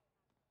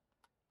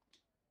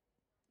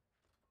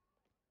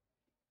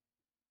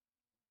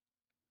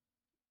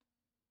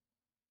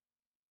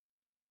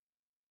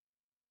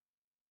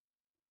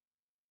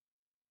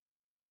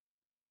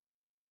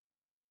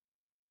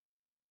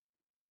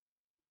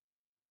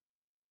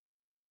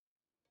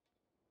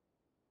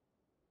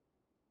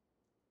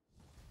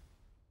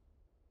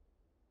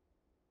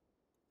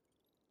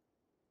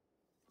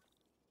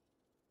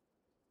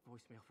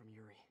 voicemail from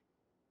Yuri.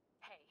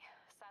 Hey,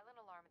 silent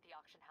alarm at the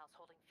auction house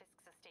holding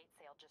Fisk's estate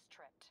sale just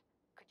tripped.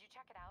 Could you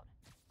check it out?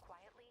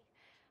 Quietly?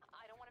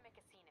 I don't want to make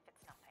a scene if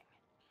it's nothing.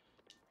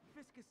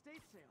 Fisk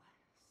estate sale.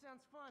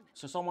 Sounds fun.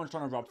 So someone's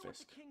trying to rob Wonder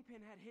what Fisk. the Kingpin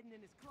had hidden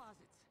in his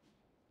closets.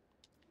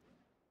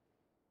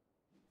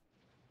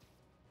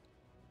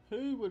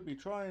 Who would be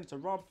trying to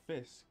rob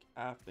Fisk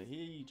after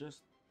he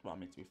just... Well, I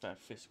mean, to be fair,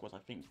 Fisk was, I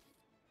think,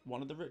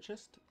 one of the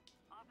richest.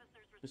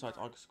 Besides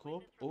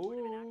Oscorp.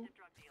 Oh,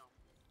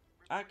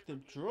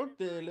 active drug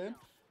dealing.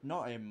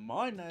 Not in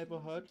my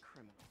neighborhood.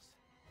 Criminals.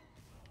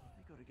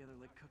 They go together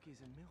like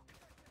cookies and milk.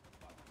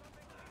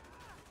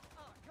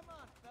 Oh, come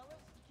on,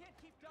 fellas. You can't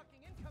keep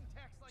ducking income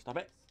tax like Stop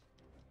it.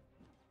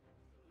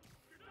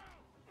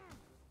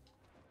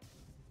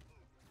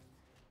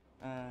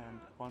 And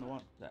final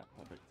one. There,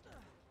 perfect.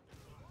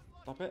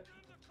 Stop it.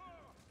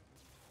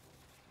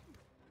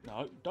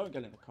 No, don't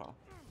get in the car.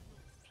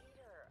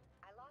 Peter,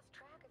 I lost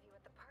track of you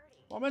at the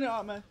party. 1 minute,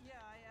 Aunt May. Yeah,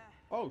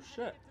 Oh, had to shit.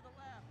 get to the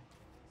lab.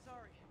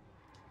 Sorry.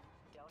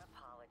 Don't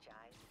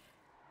apologize.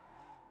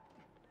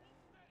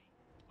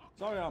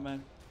 Sorry, Aunt May.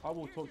 I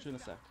will talk to you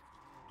in a sec.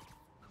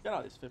 Get out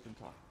of this flipping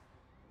car.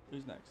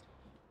 Who's next?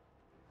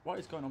 What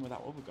is going on with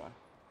that other guy?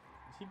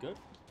 Is he good?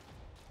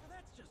 Well,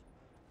 that's just...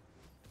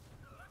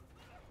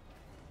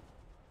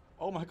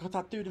 Oh my god,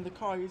 that dude in the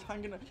car, he's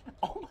hanging...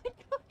 Oh my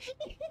god.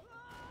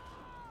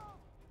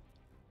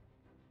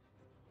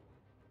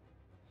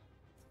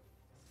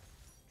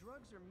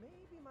 Drugs are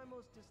maybe my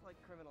most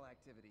disliked criminal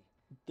activity.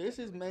 This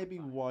is maybe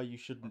why you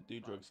shouldn't do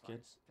drugs,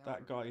 kids.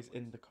 That guy is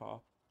in the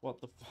car.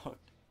 What the fuck?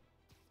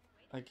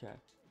 Okay.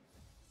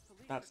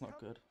 That's not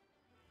good.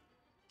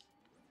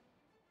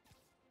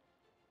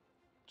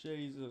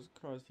 Jesus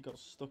Christ, he got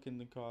stuck in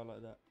the car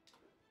like that.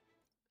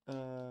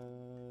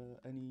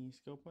 Any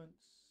skill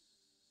points?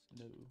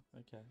 No.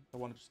 Okay. I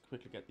want to just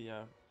quickly get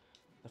the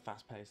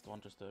fast-paced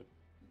one just to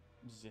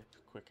zip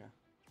quicker.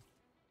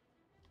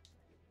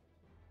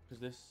 Because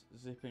this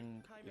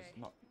zipping Hi, is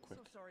May. not quick.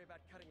 So sorry about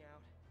cutting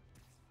out.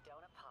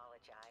 Don't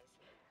apologize.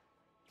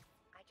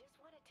 I just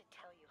wanted to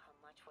tell you how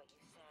much what you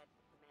said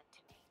meant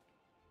to me.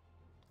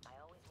 I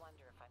always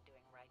wonder if I'm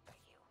doing right by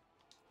you.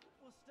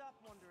 Well, stop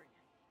wondering.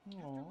 Aww.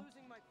 After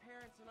losing my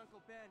parents and Uncle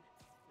Ben,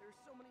 there are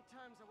so many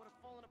times I would have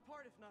fallen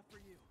apart if not for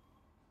you.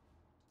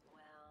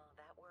 Well,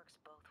 that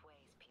works both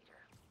ways, Peter.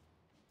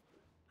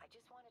 I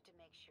just wanted to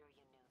make sure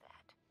you knew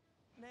that.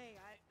 May,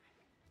 I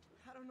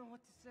don't know what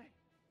to say.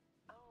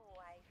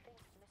 Oh, I think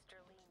Mr.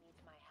 Lee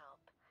needs my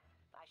help.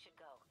 I should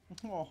go.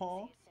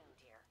 Aww. See you soon,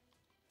 dear.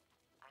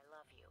 I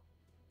love you.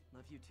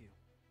 Love you too.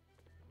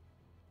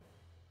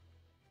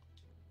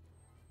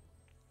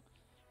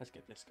 Let's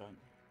get this going.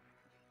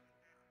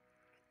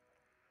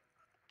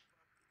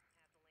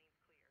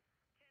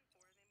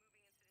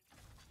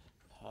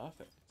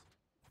 Perfect.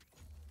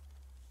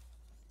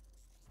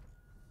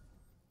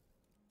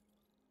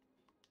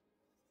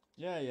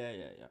 Yeah.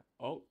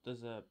 Oh,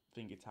 there's a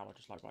thingy tower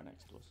just like right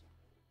next to us.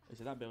 Is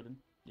it that building?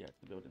 Yeah, it's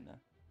the building there.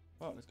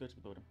 Oh, let's go to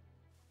the building.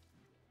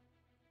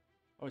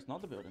 Oh, it's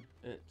not the building.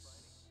 It's...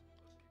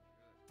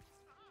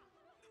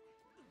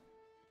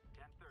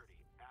 10:30.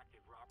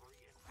 Active robbery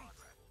in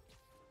progress.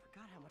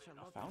 Forgot how much I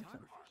A love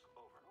fountain.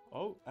 photography.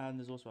 Oh, and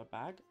there's also a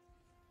bag.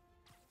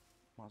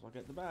 Might as well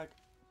get the bag.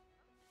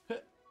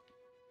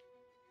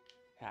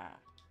 Ha.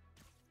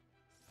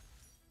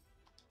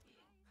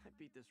 I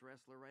beat this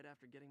wrestler right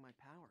after getting my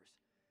powers.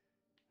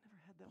 Never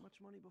had that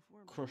much money before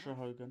in my Crusher life.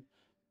 Hogan.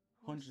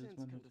 Or Hundreds since, of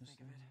come millions. to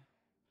think of it.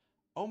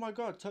 Oh my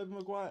god, Tobey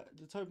Maguire,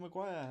 the Tobey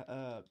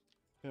Maguire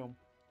film.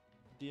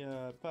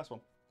 The first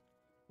one.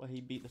 Where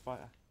he beat the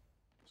fighter.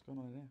 What's going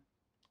on in here?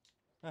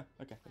 Ah,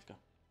 okay, let's go.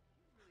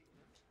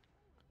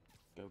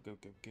 Go.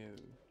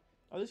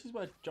 Oh, this is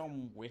where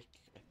John Wick,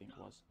 I think,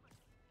 was.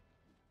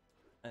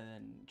 And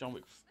then John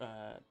Wick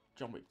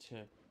 2.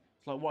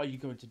 It's like, what are you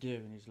going to do?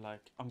 And he's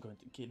like, I'm going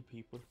to kill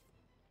people.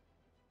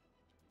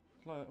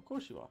 It's like, of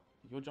course you are.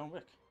 You're John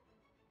Wick.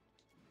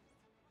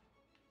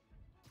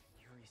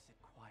 Yuri, sit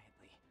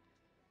quietly.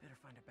 Better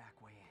find a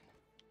back way in.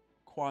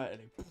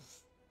 Quietly.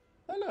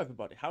 Hello,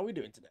 everybody. How are we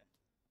doing today?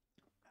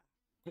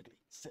 Quickly,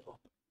 sit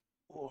up.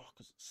 Oh,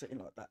 because sitting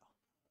like that.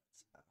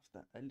 Let's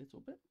have that a little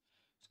bit.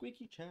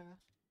 Squeaky chair.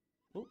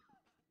 Oh.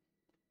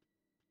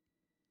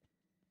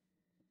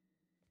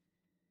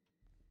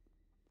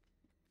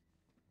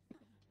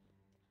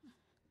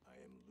 I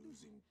am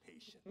losing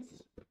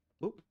patience.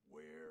 Oop.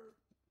 Where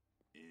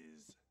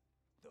is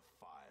the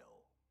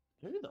file?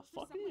 Who the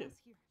fuck are you?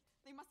 Here.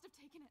 They must have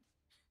taken it.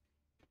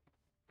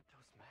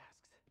 Those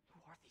masks. Who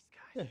are these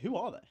guys? Yeah, who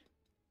are they?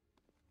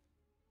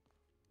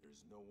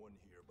 There's no one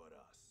here but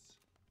us.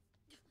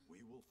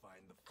 We will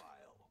find the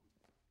file,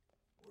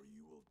 or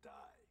you will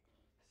die.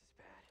 This is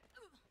bad.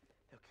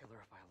 They'll kill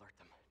her if I alert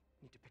them.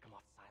 Need to pick them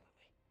off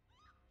silently.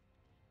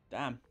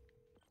 Damn.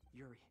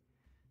 Yuri,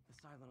 the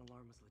silent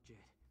alarm was legit.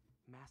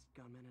 Masked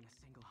gunmen and a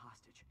single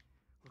hostage.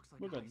 Looks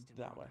like We'll a go heist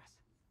in that way. progress.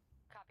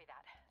 Copy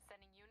that.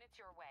 Sending units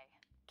your way.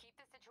 Keep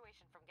the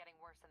situation from getting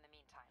worse in the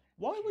meantime.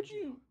 Why would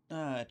you...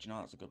 do you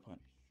know, that's a good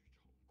point.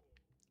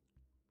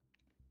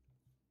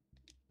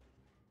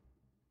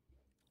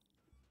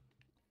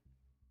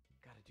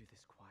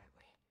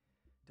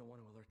 don't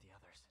want to alert the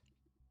others.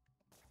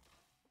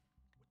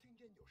 我听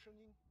见有声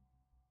音。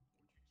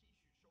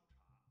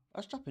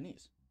 That's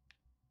Japanese.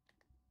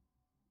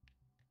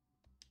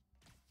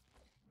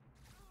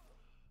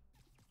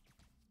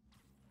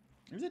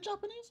 Is it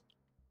Japanese?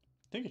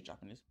 I think it's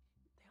Japanese.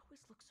 They always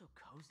look so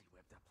cozy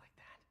whipped up like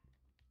that.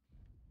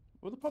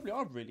 Well, they probably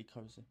are really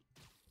cozy.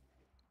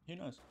 Who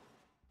knows?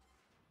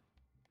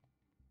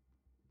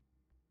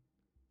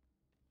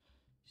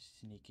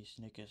 Sneaky,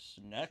 sneaky,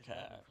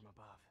 snacker. From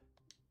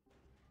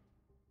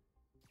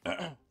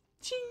above.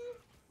 Ching!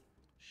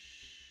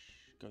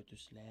 Shh, go to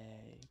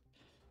sleep.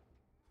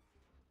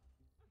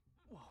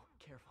 Whoa,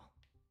 careful.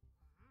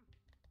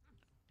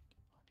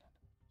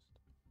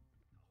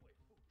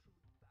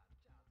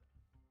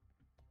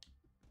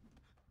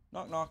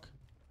 Knock, knock.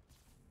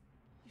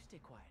 You stay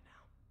quiet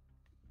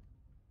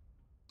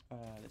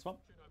now. This one.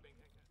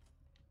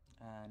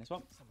 And this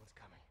one. Someone's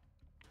coming.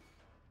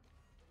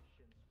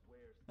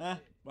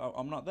 Well,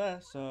 I'm not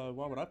there, so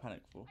why would I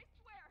panic for? I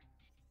swear,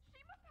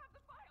 she must have the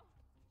file.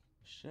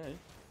 Shay?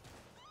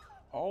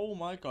 Oh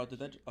my god, did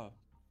they... Oh.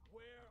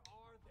 Where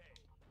are they?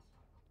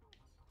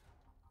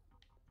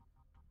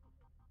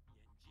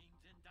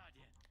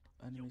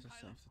 Enemies are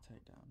safe to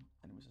take down.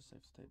 Enemies are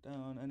safe to take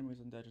down. Enemies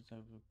are endangered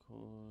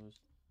because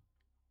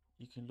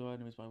you can lure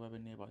enemies by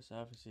webbing nearby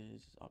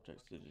surfaces,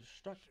 objects to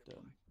distract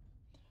them.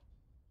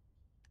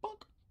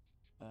 Bonk!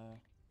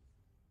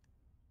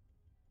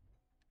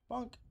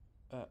 Bonk!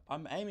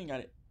 I'm aiming at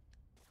it.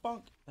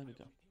 Bonk! There we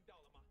go.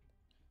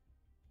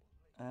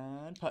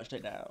 And perched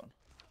it down.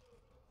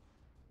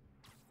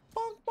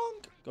 Bonk!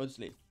 Bonk! Go to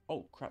sleep.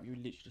 Oh crap, you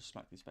literally just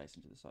smacked his face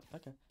into the side.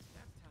 Okay.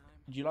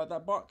 Do you like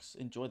that box?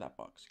 Enjoy that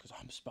box, because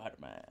I'm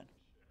Spider-Man.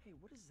 Hey,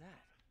 what is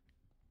that?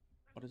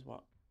 What is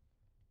what?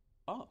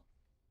 Oh.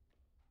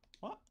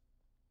 What?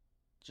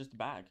 It's just a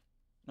bag.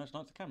 No, it's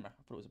not the camera.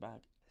 I thought it was a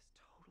bag.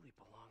 This totally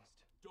belongs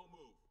to... Don't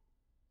move.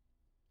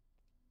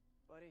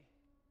 Buddy,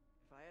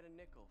 if I had a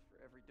nickel for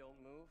every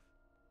don't move...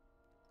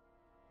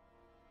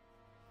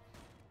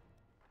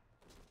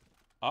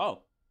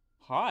 Oh.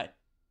 Hi.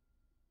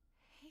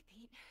 Hey,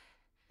 Pete.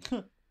 MJ?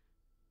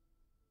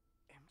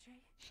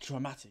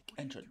 Dramatic What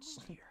are you entrance.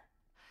 doing here?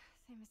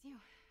 Same as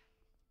you.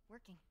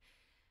 Working.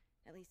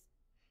 At least,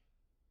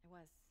 I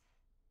was.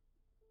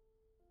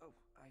 Oh,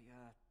 I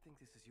think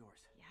this is yours.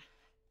 Yeah,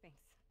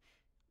 thanks.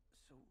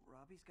 So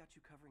Robbie's got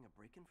you covering a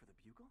break-in for the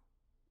Bugle?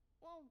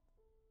 Well,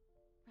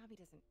 Robbie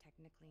doesn't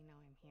technically know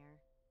I'm here.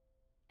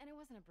 And it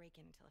wasn't a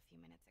break-in until a few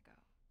minutes ago.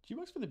 She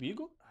works for the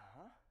Bugle?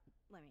 Uh-huh.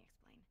 Let me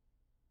explain.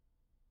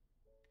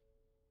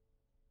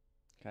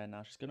 Okay,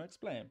 now she's going to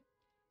explain.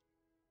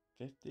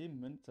 15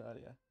 minutes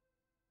earlier.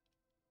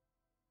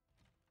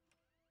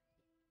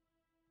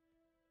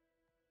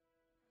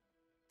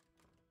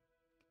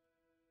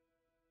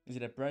 Is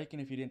it a break-in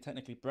if you didn't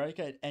technically break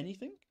it?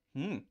 Anything?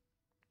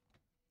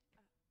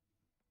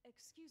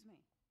 Excuse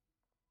me.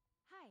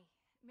 Hi,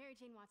 Mary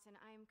Jane Watson.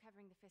 I'm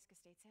covering the Fisk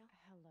estate sale.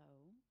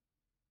 Hello.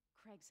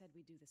 Craig said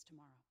we'd do this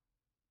tomorrow.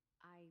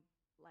 I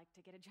like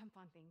to get a jump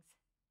on things.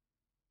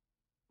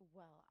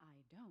 Well,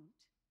 I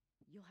don't.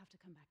 You'll have to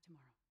come back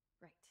tomorrow.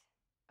 Right.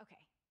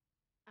 Okay.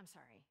 I'm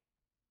sorry.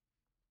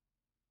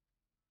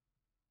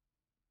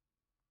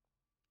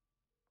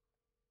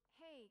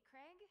 Hey,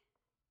 Craig?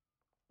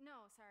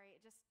 No, sorry.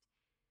 It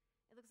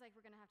looks like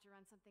we're gonna have to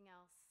run something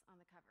else on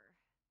the cover.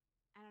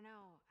 I don't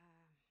know.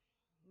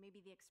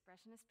 Maybe the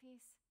expressionist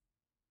piece?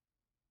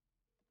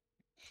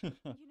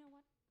 You know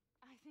what?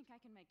 I think I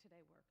can make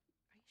today work.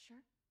 Are you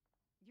sure?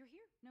 You're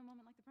here. No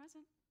moment like the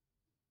present.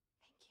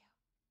 Thank you.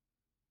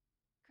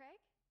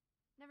 Craig?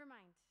 Never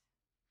mind.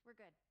 We're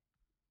good.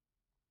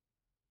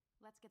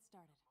 Let's get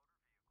started.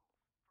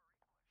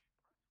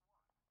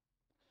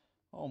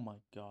 Oh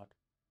my god.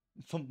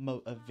 For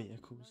motor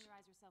vehicles.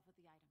 Familiarize yourself with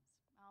the items.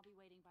 I'll be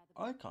waiting by the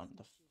Icon,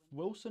 the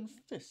Wilson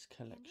Fisk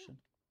collection.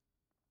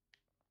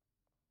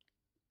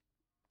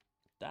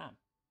 Damn.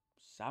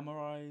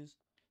 Samurais.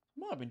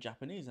 Might have been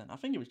Japanese then. I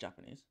think it was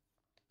Japanese.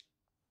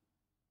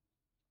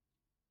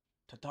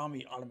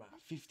 Tatami armor,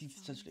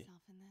 15th century.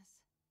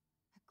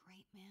 A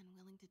great man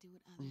willing to do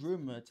what others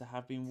Rumored to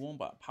have been worn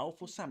by a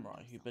powerful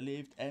samurai who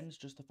believed ends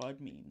justified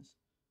means.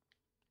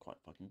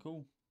 Quite fucking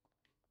cool.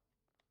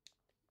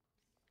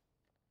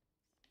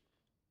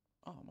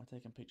 Oh, am I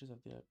taking pictures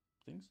of the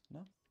things?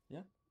 No?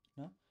 Yeah?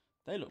 No?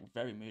 They look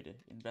very moody.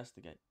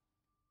 Investigate.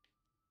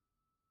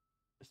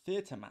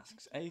 Theatre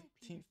masks,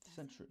 18th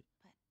century.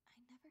 But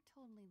I never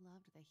totally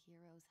loved the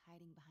heroes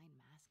hiding behind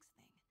masks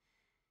thing.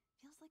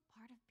 Feels like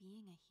part of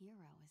being a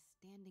hero is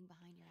standing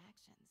behind your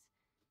actions.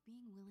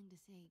 Being willing to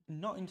say,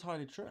 Not "Yeah,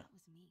 entirely true. that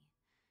was me."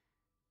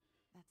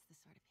 That's the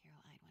sort of hero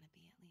I'd want to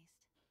be, at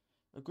least.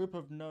 A group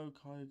of no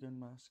Kaigan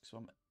masks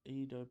from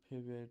Edo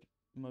period,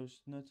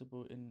 most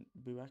notable in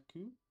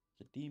Buaku,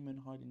 the demon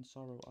hiding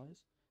sorrow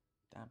eyes.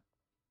 Damn.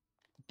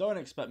 Don't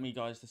expect me,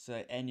 guys, to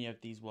say any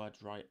of these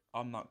words right.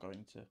 I'm not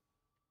going to.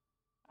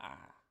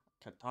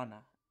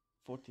 Katana,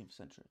 14th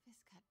century.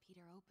 Fisk cut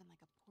Peter open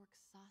like a pork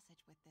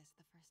sausage with this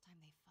the first time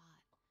they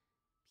fought.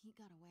 Pete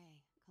got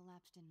away,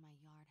 collapsed in my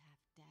yard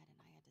half dead, and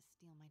I had to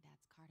steal my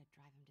dad's car to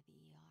drive him to the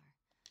ER.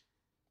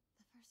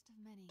 The first of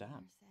many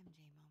Damn. worse MJ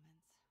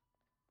moments.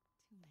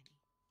 Too many.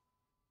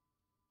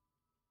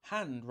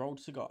 Hand-rolled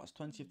cigars,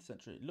 20th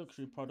century.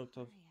 Luxury product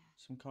of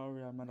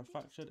Simcaria,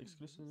 manufactured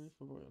exclusively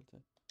for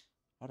royalty.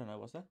 I don't know,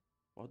 was there?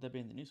 What would they be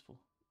in the news for?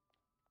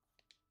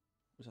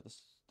 Was that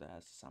there's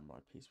the samurai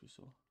piece we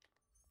saw.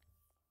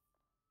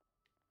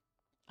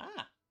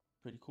 Ah!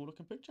 Pretty cool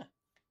looking picture.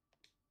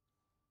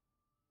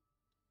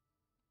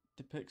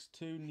 Depicts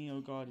two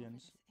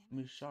Neo-Guardians,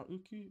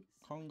 Mishauku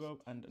Kongo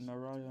and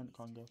Narayan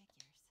Kongo.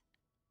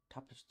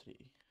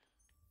 Tapestry.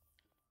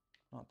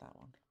 Not that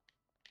one.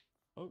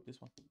 Oh,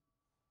 this one.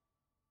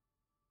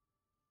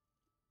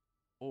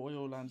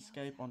 Oil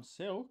landscape on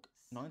silk,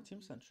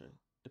 19th century.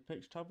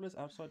 Depicts travelers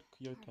outside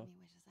Kyoto. Part of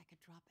me wishes I could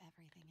drop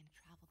everything and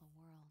travel the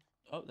world.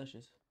 Oh, there she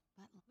is.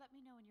 But Let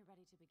me know when you're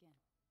ready to begin.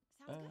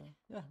 sounds good.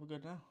 Yeah, we're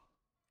good now.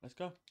 Let's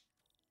go.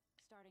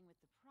 Starting with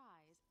the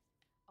prize,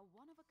 a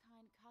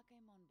one-of-a-kind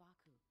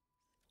Kakemonbaku.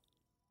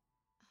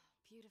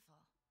 Beautiful.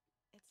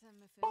 It's a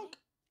Mifune? Bonk.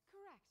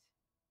 Correct.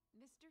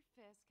 Mr.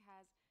 Fisk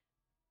has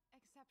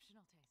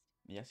exceptional taste.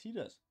 Yes, he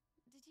does.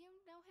 Did you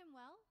know him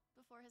well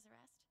before his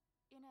arrest?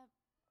 In a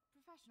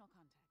professional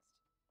context,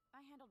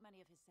 I handled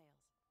many of his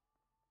sales.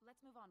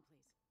 Let's move on,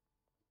 please.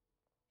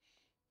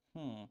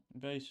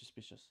 Very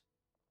suspicious.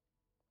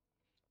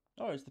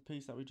 Oh, it's the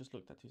piece that we just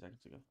looked at 2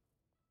 seconds ago.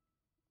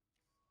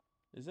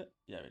 Is it?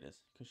 Yeah, it is.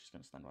 Because she's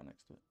going to stand right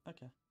next to it.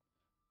 Okay.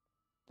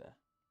 There.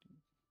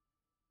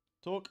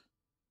 Talk.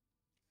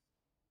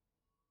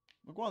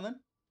 Well, go on then.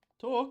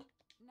 Talk.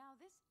 Now,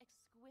 this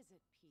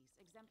exquisite piece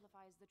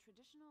exemplifies the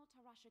traditional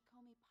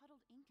Tarashikomi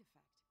puddled ink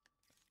effect.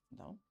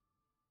 No.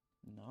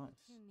 Nice.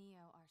 The two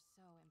Neo are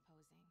so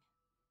imposing.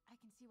 I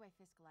can see why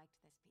Fisk liked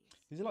this piece.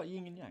 Is it like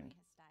yin and yang?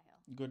 His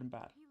style. Good and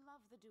bad? He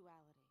loved the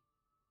duality.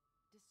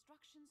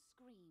 Destruction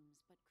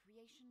screams, but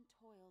creation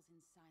toils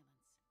in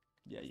silence.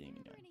 Yeah, Was yin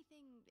there and ever yang.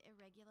 anything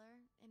irregular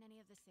in any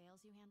of the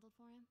sales you handled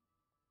for him?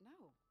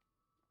 No.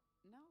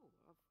 No,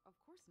 of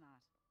course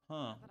not.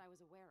 Huh. Not that I was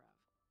aware of.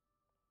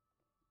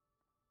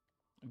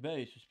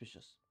 Very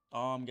suspicious.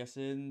 I'm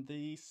guessing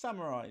the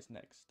samurai's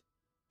next.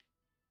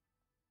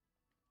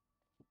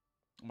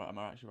 Am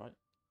I actually right?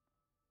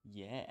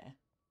 Yeah.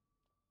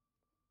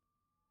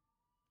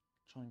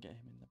 Try and get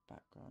him in the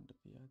background of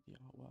the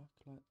artwork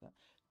like that.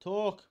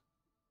 Talk.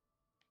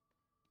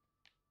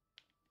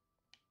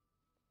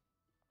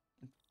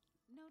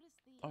 Notice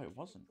the Oh, it intricate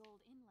wasn't.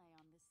 gold inlay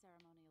on this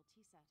ceremonial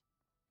tea set.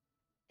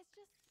 It's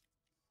just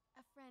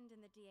a friend in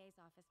the DA's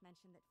office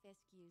mentioned that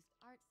Fisk used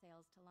art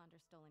sales to launder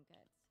stolen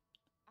goods.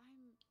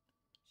 I'm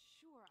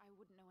sure I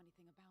wouldn't know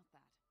anything about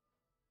that.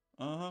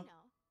 Uh-huh. I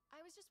know. I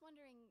was just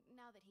wondering,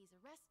 now that he's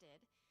arrested,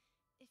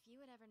 if you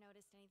had ever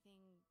noticed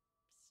anything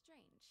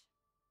strange.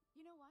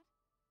 You know what?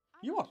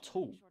 You are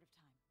tall. Short of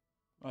time.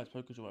 Oh, it's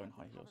because you're wearing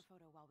Have high the heels. cover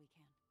photo while we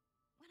can.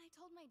 When I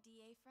told my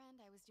DA friend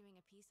I was doing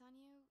a piece on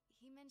you,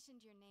 he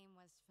mentioned your name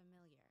was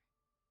familiar.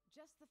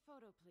 Just the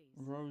photo, please.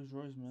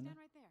 Roseman. Stand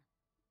right there.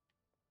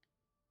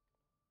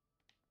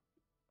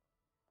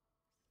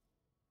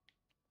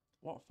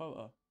 What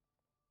photo?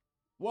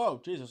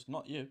 Whoa, Jesus,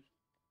 not you.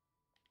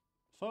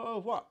 Photo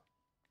of what?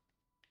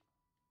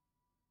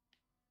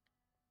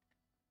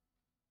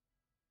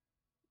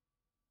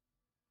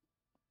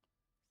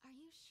 Are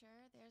you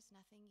sure there's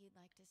nothing you'd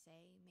like to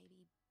say,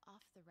 maybe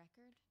off the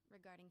record,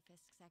 regarding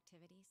Fisk's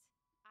activities?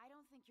 I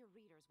don't think your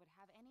readers would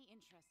have any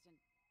interest in...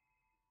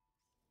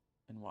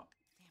 In what?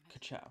 Damn it.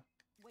 Ka-chow.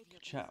 Wait here,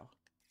 Ka-chow.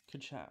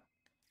 Ka-chow.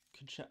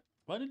 Ka-chow.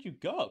 Where did you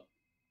go?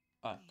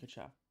 Ah, Wait.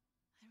 ka-chow.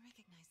 I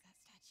recognize that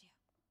statue.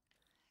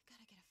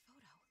 Gotta get a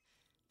photo.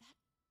 That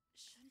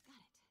shouldn't got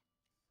it.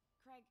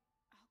 Craig,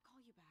 I'll call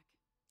you back.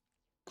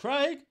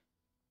 Craig!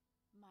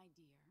 My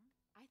dear,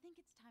 I think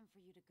it's time for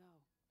you to go.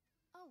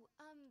 Oh,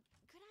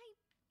 could I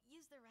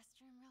use the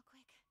restroom real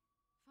quick?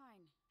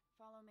 Fine.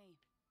 Follow me.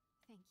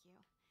 Thank you.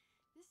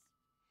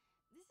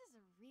 This is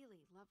a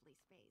really lovely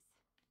space.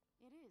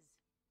 It is.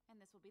 And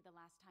this will be the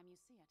last time you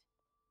see it.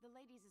 The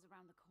ladies is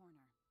around the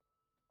corner.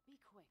 Be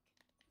quick.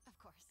 Of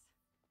course.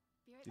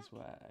 Be right This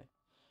back. way.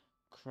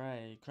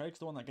 Craig. Craig's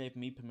the one that gave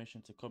me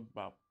permission to come.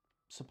 Well,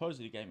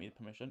 supposedly gave me the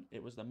permission.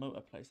 It was the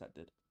motor place that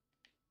did.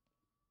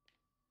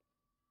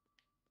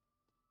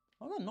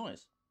 Oh, that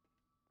noise.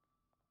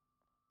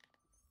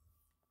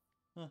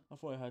 Huh, I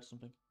thought I heard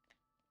something.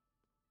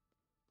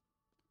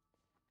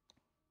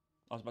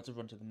 I was about to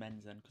run to the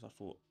men's end because I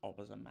thought I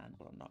was a man,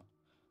 but I'm not.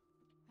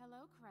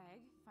 Hello,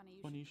 Craig.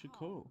 Funny You should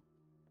call.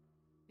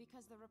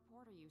 Because the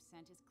reporter you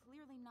sent is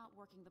clearly not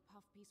working the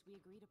puff piece we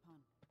agreed upon.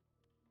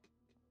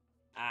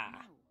 Ah.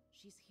 No,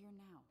 she's here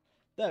now.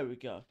 There we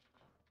go.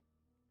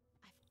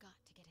 I've got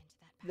to get into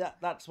that.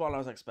 That's what I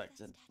was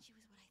expecting. That statue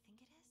is what I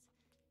think it is.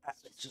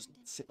 Let's just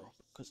sit up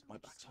because my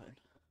back's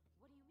hurting.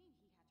 What do you mean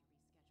he had to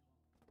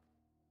reschedule?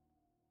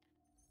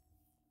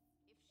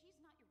 If she's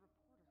not your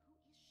reporter, who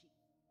is she?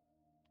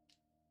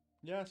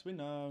 Yes, we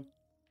know.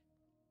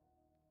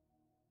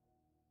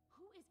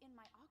 Who is in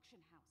my auction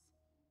house?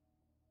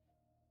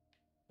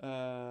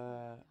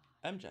 Uh, God.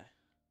 MJ.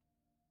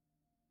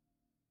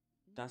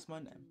 That's my I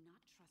do name.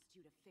 not trust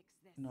you to fix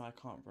this. No, I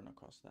can't run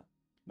across that.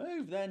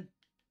 Move then.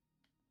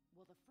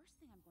 Well, the first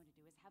thing I'm going to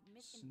do is have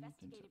Miss Sneak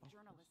into Investigative office.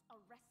 Journalist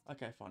arrested.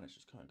 Okay, fine. Let's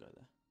just go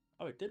there.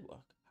 Oh, it did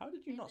work. How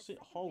did you And not the see it?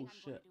 second Oh, thing I'm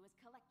shit. going to do is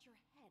collect your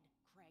head,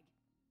 Craig.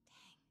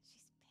 Dang,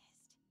 she's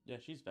pissed. Yeah,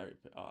 she's very...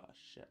 Oh,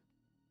 shit.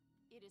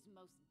 It is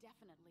most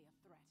definitely a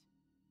threat.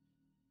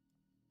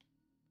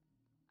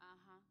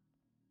 Uh-huh.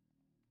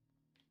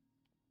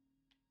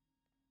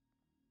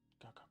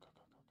 Go, go, go,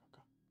 go, go, go,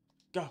 go.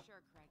 Go.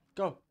 Sure, Craig.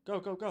 Go, go,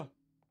 go, go.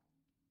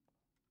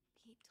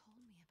 Pete told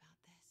me about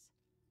this.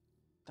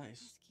 That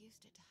is... Fisk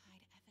used it to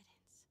hide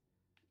evidence.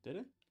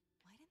 Did it?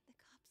 Why didn't the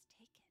cops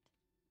take it?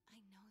 I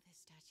know this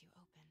statue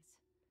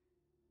opens.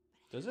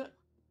 But Does how? it?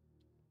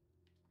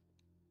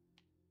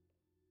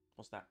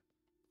 What's that?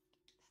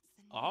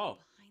 That's the Oh.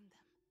 name behind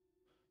them.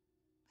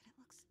 But it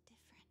looks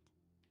different.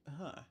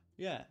 Uh-huh.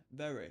 Yeah,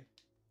 very.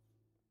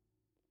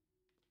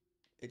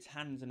 Its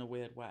hands in a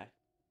weird way.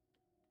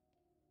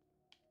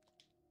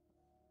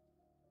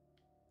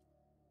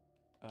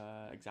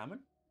 Examine?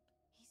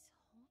 He's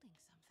holding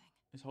something.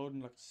 He's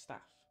holding like a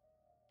staff.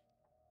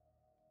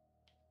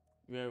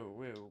 Whoa,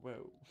 whoa,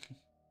 whoa.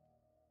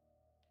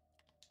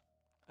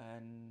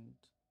 And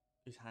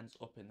his hand's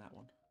up in that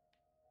one.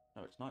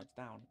 No, it's not. It's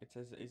down. It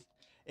says it is.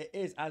 It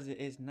is as it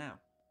is now.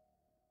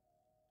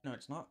 No,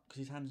 it's not, because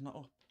his hand's not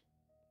up.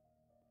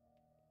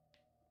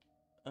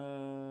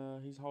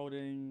 He's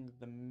holding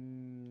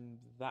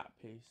that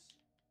piece.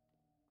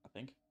 I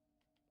think.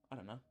 I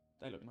don't know.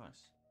 They look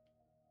nice.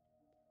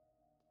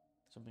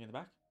 Something in the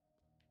back?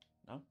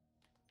 No?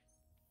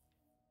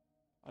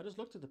 I just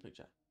looked at the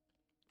picture.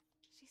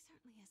 She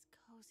certainly is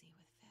cozy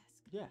with Fisk.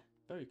 Yeah,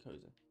 very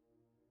cozy.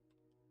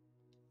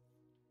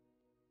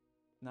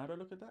 Now do I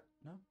look at that?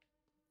 No?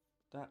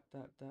 That.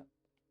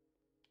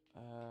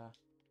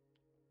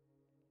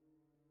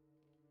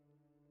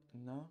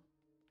 No?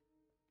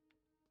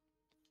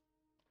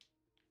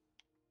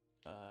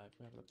 If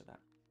we have a look at that.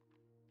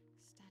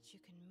 Statue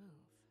can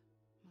move.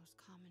 Most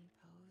common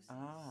pose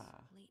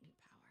Ah. is latent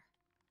power.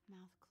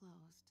 Mouth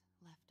closed,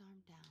 left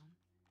arm down,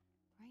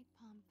 right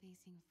palm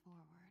facing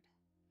forward.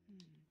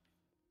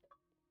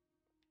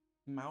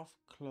 Mouth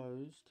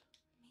closed.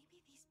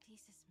 Maybe these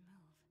pieces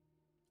move.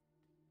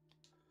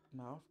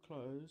 Mouth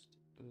closed,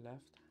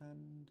 left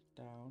hand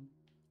down,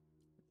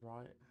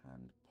 right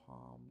hand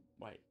palm.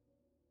 Wait.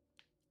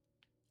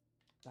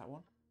 That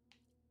one?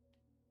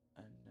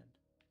 And then.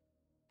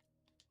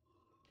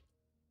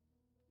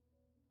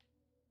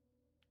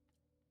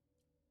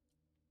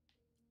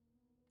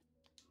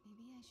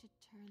 Maybe I should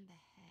turn the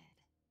head.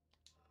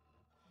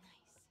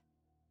 Nice.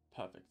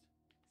 Perfect.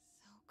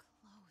 So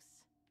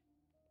close.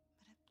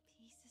 But a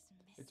piece is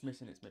missing. It's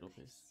missing its middle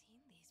piece. I've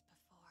seen these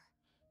before.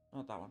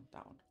 Not that one,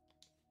 that one.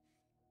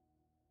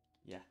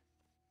 Yeah.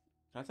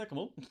 Can I take them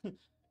all? Can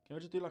I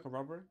just do like a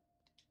robbery?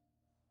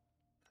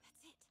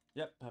 That's it.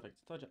 Yep,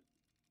 perfect. Told you.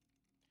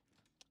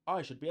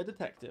 I should be a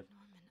detective.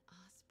 Norman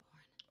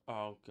Osborn.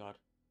 Oh, God.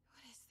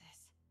 What is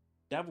this?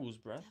 Devil's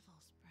breath.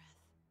 Devil's breath.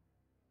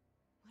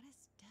 What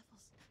is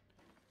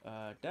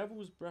devil's...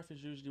 Devil's breath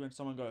is usually when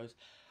someone goes...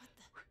 What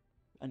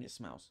the... And it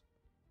smells.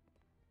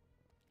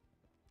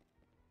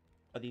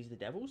 Are these the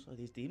devils? Are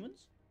these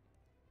demons?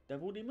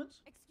 Devil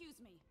demons? Excuse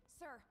me,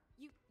 sir.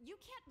 You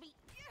can't be...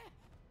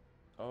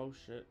 Oh,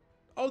 shit.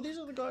 Oh, these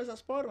are the guys that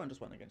Spider-Man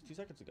just went against 2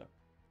 seconds ago.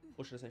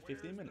 Or should I say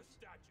 15 minutes?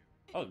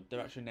 Oh, they're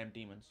actually named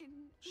demons.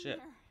 Shit.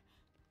 There.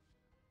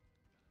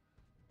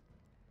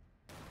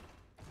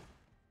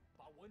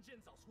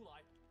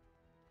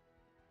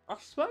 I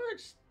swear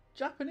it's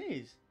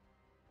Japanese.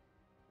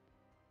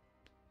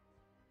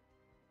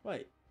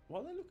 Wait,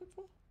 what are they looking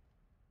for?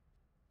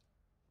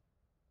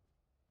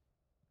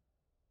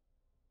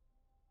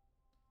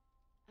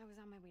 I was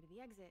on my way to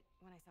the exit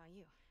when I saw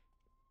you.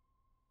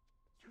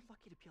 You're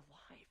lucky to be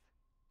alive.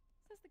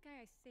 Says the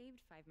guy I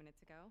saved 5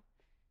 minutes ago.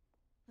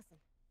 Listen,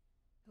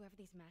 whoever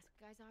these masked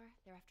guys are,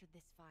 they're after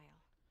this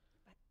file.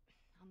 But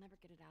I'll never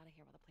get it out of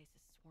here while the place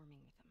is swarming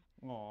with them.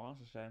 Oh,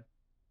 that's a shame.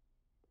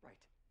 Right.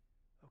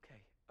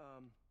 Okay.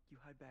 You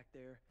hide back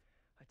there.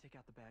 I take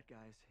out the bad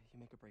guys.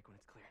 You make a break when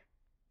it's clear.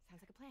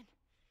 Sounds like a plan.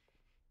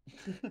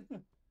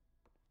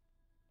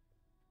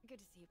 Good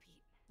to see you,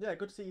 Pete. Yeah,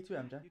 good to see you too,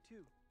 MJ. You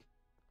too.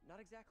 Not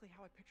exactly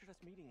how I pictured us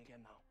meeting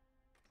again, though.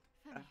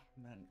 Funny.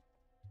 Man,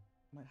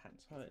 my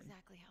hand's That's hurting.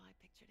 exactly how I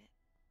pictured it.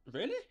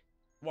 Really?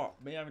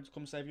 What, me having to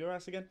come save your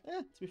ass again?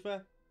 Eh, to be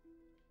fair.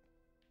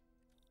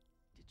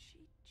 Did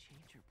she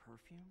change her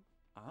perfume?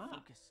 Ah.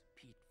 Focus,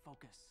 Pete,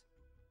 focus.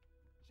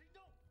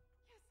 Yes.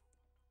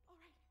 All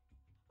right.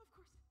 Of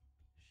course.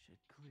 Should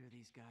clear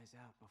these guys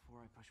out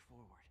before I push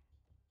forward.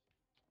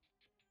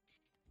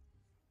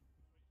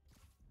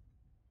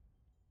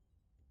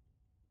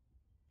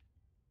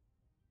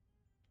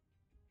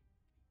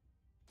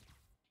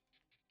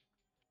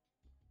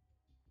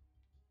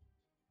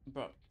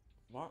 Bro,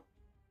 what?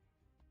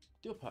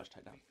 Do a perch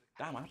takedown.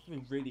 Damn, I have to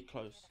be really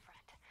close.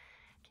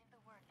 Give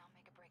the word and I'll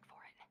make a break for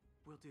it.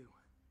 Will do.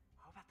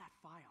 How about that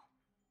file?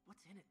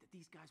 What's in it that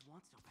these guys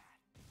want so bad?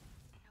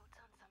 Notes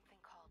on something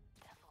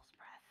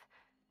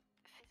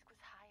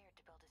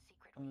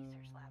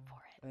research lab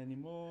for it. Any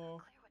more?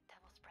 Clear what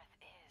Devil's Breath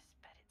is,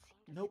 but it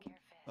seemed to Nope. scare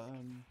Fisk.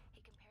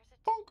 He compares it to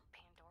bonk.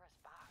 Pandora's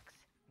box.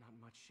 Not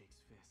much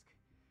shakes Fisk.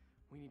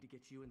 We need to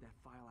get you and that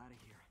file out of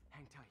here.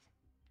 Hang tight.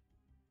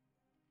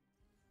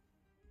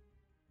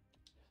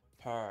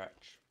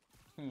 Perch.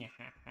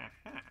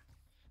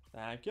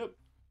 Thank you.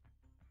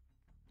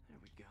 There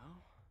we go.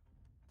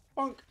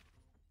 Bonk.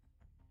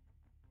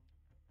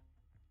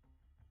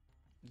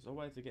 There's a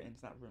way to get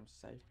into that room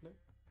safely.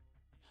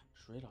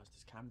 Just realised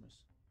there's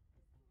cameras.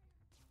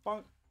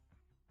 Bonk.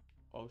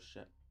 Oh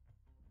shit.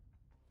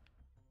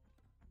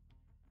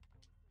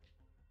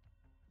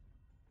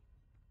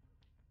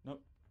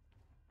 Nope.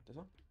 This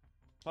one.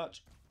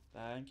 Perch.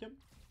 Thank you.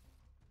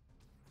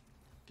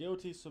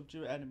 Guilty,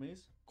 subdue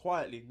enemies.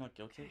 Quietly, not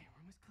guilty. Okay,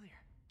 room is clear.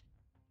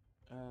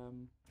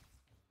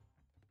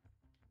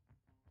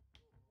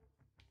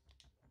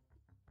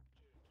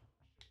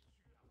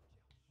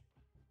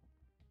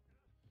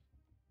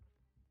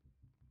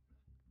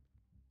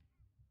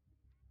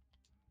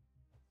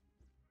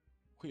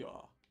 We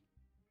are.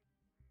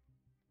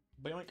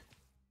 Boink.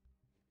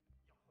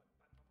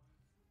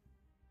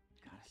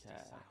 Gotta stay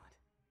Okay. silent.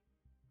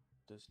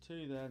 There's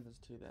two there, there's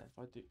two there. If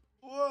I do...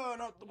 Whoa,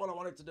 not the one I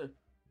wanted to do.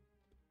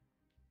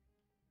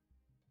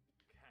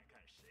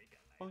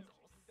 Bonk.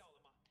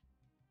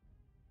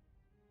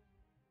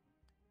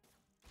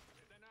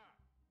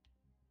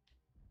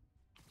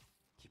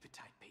 Keep it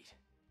tight, Pete.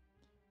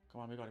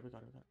 Come on, we got it, we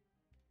got it, we got it.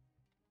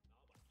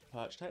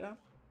 Perch takedown.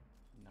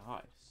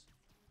 Nice.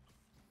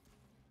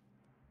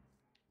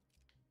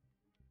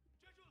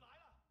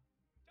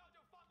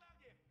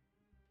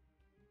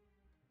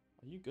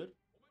 Are you good?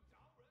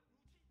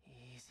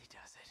 Easy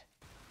does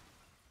it.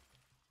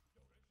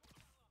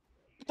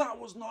 That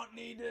was not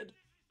needed.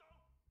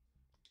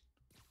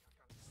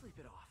 Sleep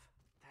it off.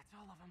 That's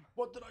all of them.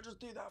 What did I just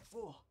do that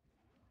for?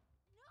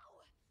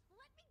 No!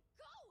 Let me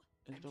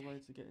go! Is there a way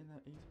to get in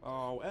there easy?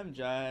 Oh,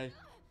 MJ.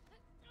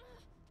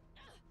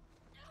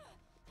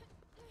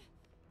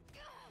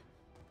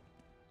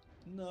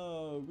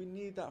 No, we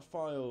need that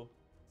file.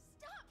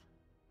 Stop!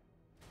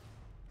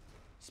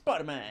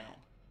 Spider-Man.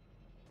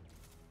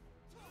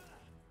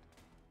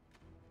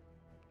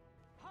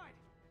 Hide!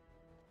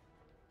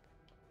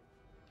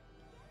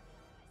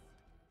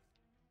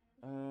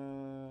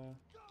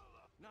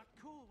 Not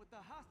cool with the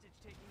hostage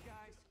taking,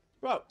 guys.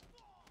 Bro.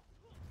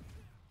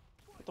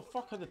 What the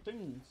fuck are the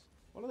things?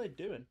 What are they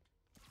doing?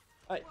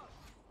 Hey.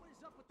 What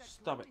is up with that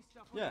Stop it. glowing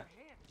stuff on Yeah.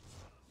 your hand?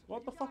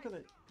 What the fuck are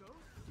they?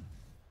 Ghosts?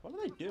 What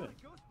are they doing?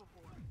 Ghosts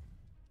before.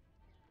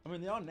 I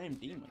mean, they are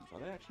named demons. Are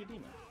they actually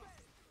demons?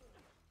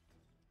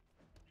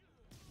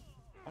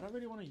 I don't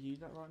really want to use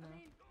that right I now.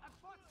 mean, I've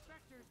fought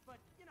specters, but,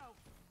 you know,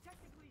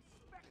 technically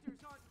specters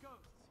aren't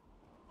ghosts.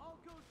 All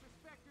ghosts are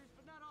specters,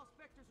 but not all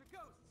specters are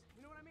ghosts.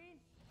 You know what I mean?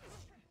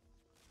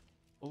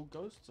 All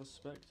ghosts are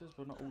specters,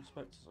 but not all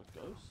specters are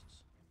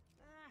ghosts.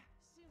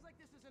 Seems like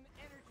this is an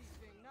energy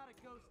thing, not a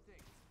ghost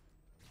thing.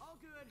 All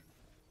good.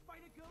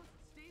 Fight a ghost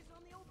stays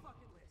on the old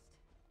bucket list.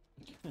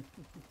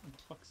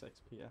 Fuck's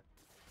sakes, Pierre.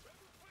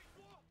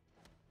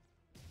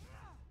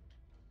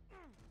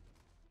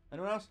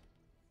 Anyone else?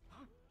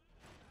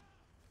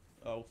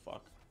 Oh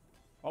fuck.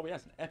 Oh, he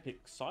has an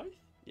epic scythe?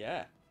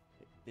 Yeah.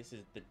 This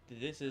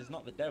is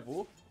not the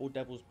devil or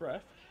devil's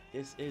breath.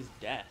 This is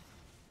death.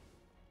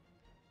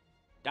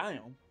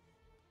 Damn.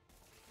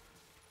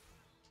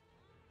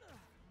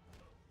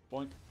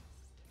 Boink.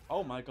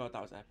 Oh my god,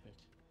 that was epic.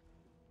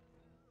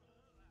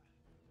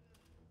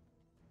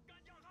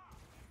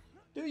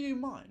 Do you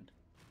mind?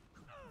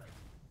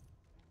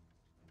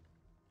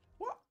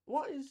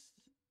 What is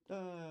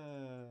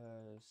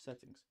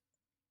settings?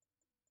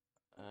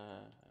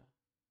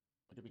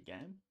 Would it be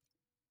game?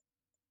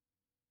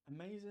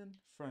 Amazing,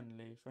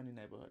 friendly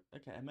neighborhood.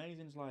 Okay,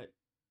 amazing's like,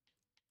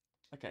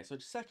 okay, so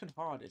second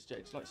hardest,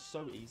 it's like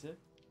so easy.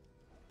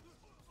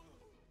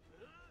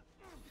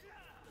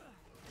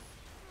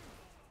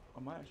 I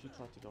might actually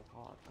try to go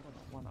hard. I don't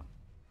know, why not?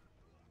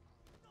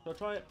 Should I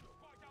try it?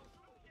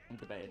 I'm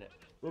debating it.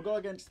 We'll go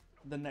against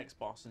the next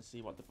boss and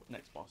see what the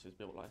next boss is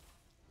built like.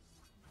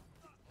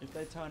 If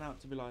they turn out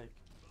to be like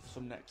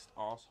some next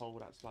arsehole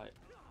that's like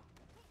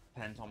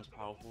 10 times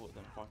powerful,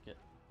 then fuck it.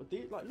 But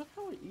these, like, look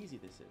how easy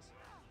this is.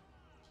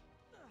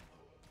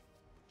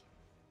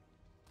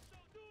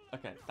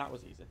 Okay, that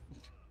was easy.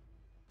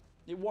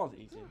 It was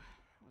easy.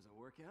 Was a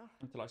workout?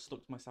 Until I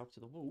stuck myself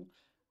to the wall.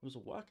 It was a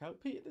workout.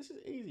 Pete, this is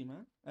easy,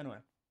 man. Anyway.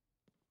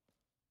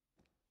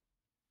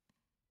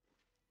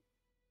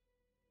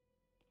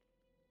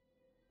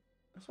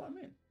 That's what I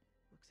mean.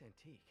 Looks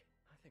antique.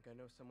 I think I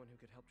know someone who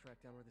could help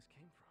track down where this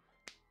came from.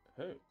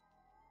 Who?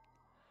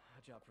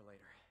 A job for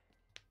later.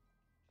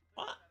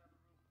 What?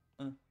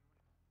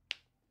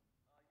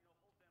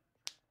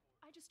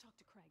 I just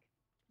talked to Craig.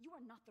 You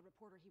are not the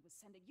reporter he was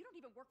sending. You don't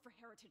even work for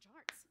Heritage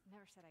Arts.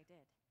 Never said I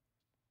did.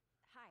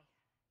 Hi,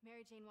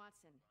 Mary Jane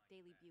Watson,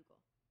 Daily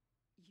Bugle.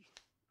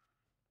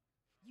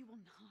 You will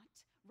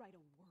not write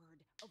a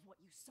word of what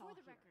you saw For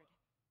the here. record,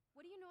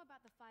 what do you know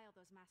about the file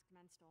those masked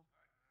men stole?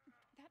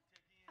 That...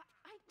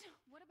 I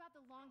What about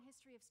the long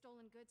history of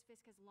stolen goods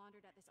Fisk has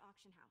laundered at this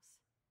auction house?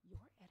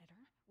 Your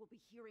editor will be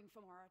hearing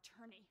from our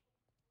attorney.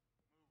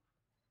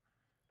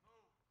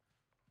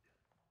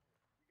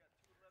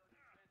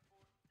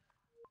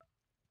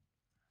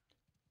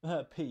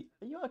 Pete,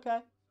 are you okay?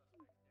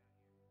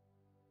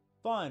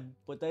 Fine,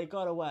 but they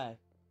got away.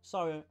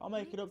 Sorry, I'll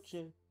make it up to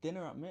you.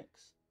 Dinner at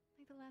Mix.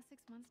 Like the last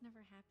 6 months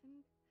never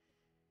happened?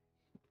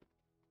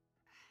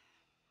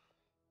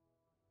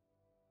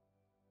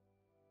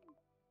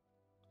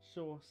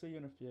 Sure, see you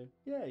in a few.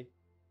 Yay.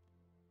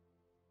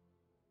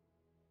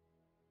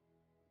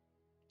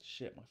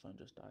 Shit, my phone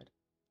just died.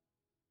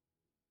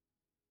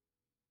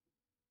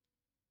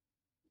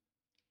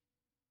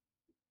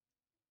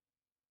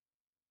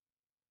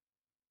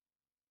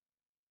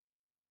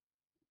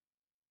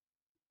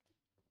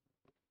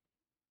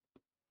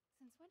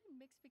 Since when did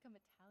Mix become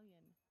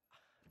Italian?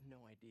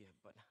 No idea,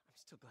 but I'm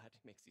still glad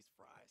he makes these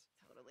fries.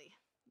 Totally.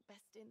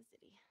 Best in the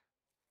city.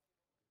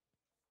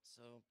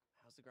 So,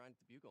 how's the grind at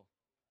the Bugle?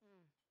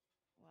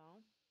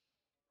 Well,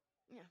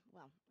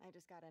 I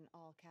just got an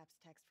all-caps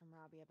text from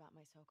Robbie about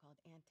my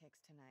so-called antics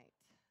tonight.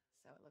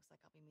 So it looks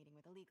like I'll be meeting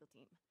with the legal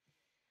team.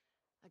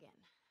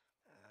 Again.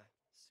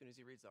 As soon as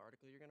he reads the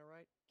article you're gonna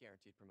write,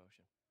 guaranteed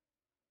promotion.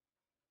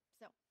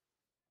 So,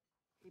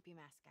 creepy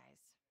mask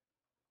guys.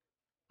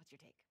 What's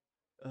your take?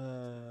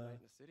 Night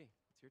in the city.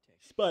 What's your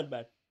take?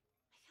 Spider-Man.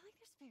 I feel like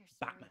there's bigger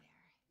story Batman.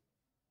 there.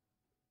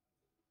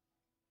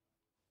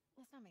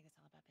 Let's not make this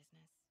all about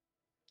business.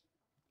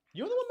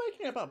 You're the one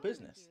making it about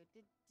business.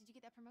 Did you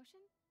get that promotion?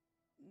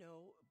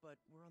 No, but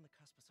we're on the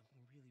cusp of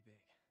something really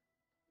big.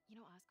 You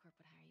know Oscorp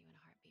would hire you in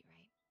a heartbeat,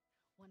 right?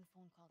 One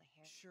phone call to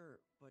Harry. Sure,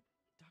 but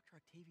Dr.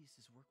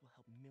 Octavius' work will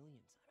help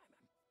millions.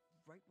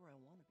 I'm right where I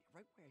want to be,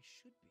 right where I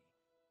should be.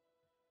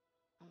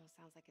 Almost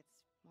sounds like it's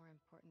more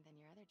important than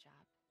your other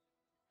job.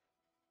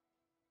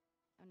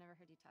 I've never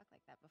heard you talk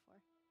like that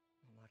before.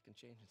 A lot can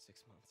change in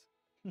 6 months.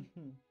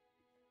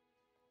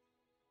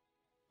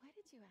 Why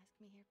did you ask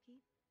me here,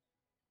 Pete?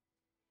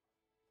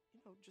 You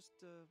know, just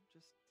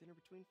dinner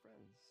between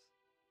friends.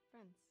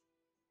 Friends.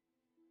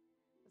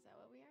 Is that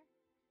what we are?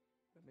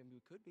 But maybe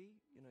we could be,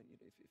 you know,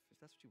 if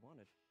that's what you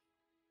wanted.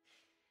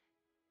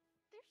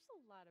 There's a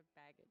lot of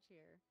baggage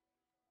here.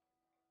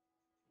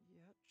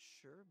 Yeah,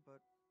 sure,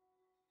 but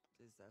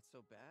is that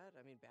so bad?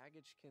 I mean,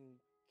 baggage can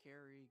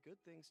carry good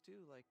things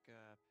too, like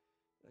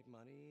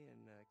money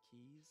and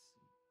keys,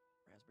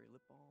 and raspberry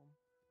lip balm.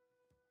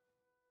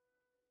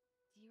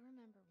 Do you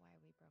remember why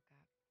we broke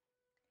up?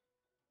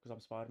 Because I'm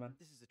Spider-Man.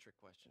 This is a trick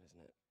question,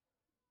 isn't it?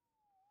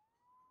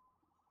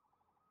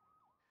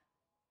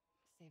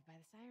 Saved by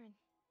the siren.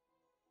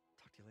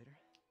 Talk to you later.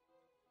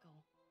 Go.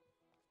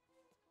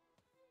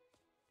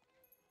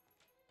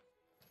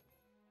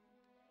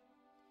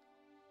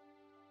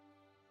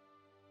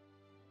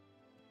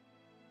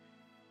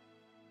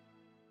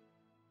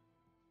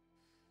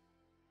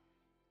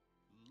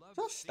 Love Is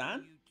that seeing Stan?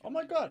 you Oh two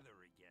my god.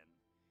 together again.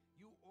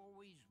 You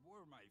always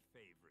were my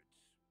favorites.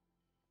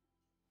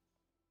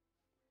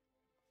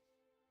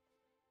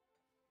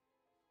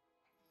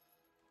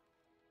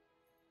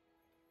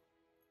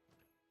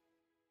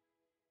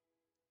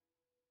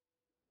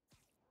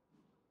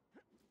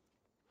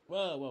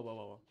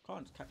 Whoa.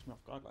 Can't just catch me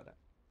off guard like that.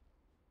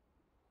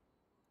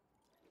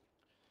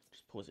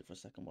 Just pause it for a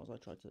second whilst I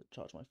try to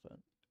charge my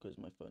phone, because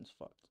my phone's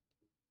fucked.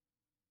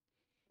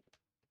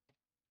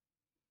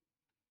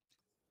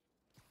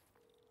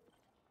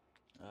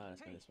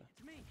 Let's go this way.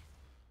 It's me.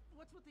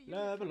 What's with the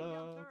Level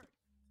up.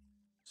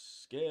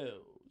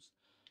 Skills.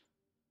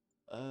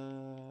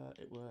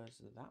 It was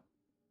that.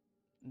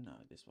 No,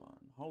 this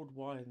one. Hold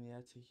Y in the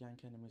air to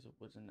yank enemies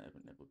upwards and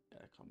enable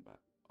air combat.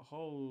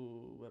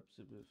 Hold web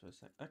for a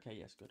sec. Okay,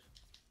 yes, good.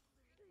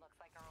 Looks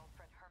like our old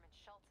friend Herman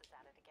Schultz is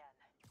at it again.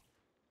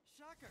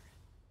 Shocker.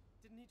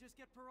 Didn't he just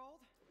get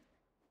paroled?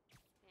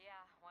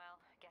 Yeah,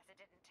 well, guess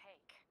it didn't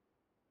take.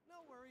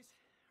 No worries.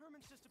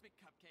 Herman's just a big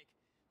cupcake.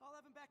 I'll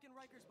have him back in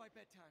Rikers by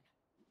bedtime.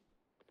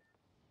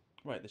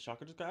 Wait, the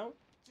shocker just got out?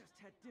 Just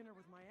had dinner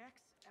with my ex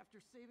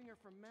after saving her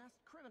from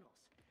masked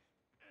criminals.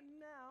 And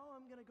now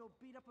I'm gonna go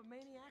beat up a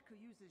maniac who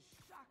uses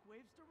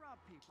shockwaves to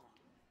rob people.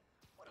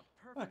 What a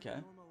perfect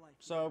normal life.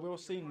 So we'll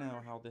see now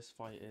how this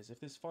fight is. If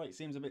this fight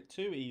seems a bit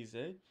too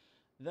easy,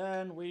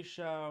 then we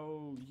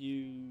shall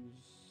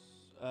use...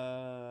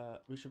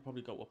 we should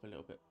probably go up a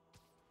little bit.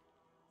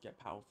 Get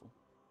powerful.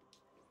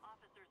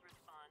 Officers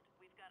respond.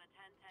 We've got a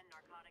 1010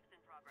 narcotics in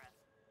progress.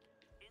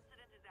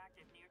 Incident is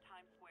active near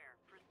Times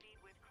Square. Proceed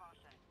with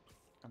caution.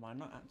 Am I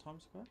not at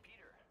Times Square?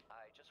 Peter,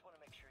 I just want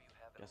to make sure you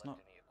haven't Guess left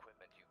not. any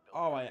equipment you built.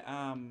 Oh, I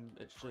am.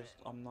 It's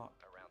just, I'm not.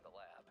 Around the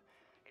lab.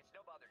 It's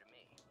no bother to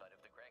me, but if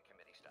the grant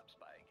committee stops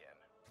by again.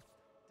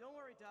 Don't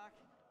worry, Doc.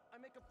 I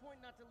make a point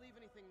not to leave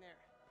anything there.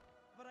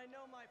 But I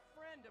know my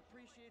friend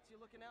appreciates you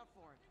looking out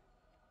for him.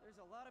 There's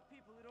a lot of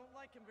people who don't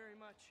like him very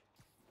much.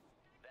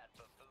 That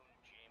buffoon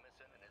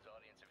Jameson and his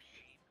audience of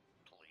sheep?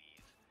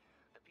 Please.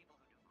 The people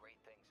who do great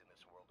things in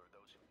this world are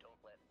those who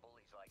don't let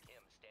bullies like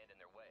him stand in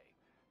their way.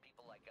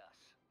 People like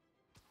us.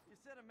 You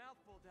said a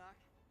mouthful, Doc.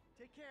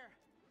 Take care.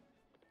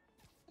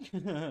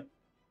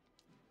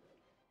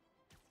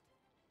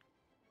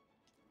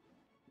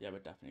 Yeah,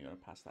 we're definitely going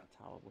to pass that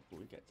tower before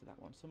we get to that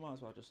one. So might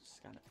as well just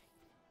scan it.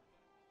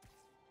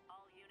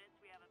 All units,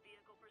 we have a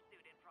vehicle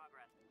pursuit in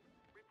progress.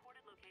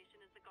 Reported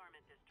location is the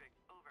Garment District.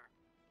 Over.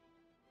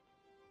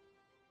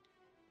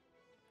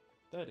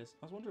 There it is.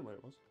 I was wondering where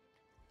it was.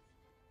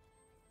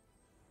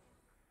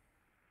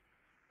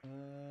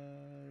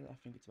 I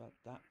think it's about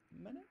that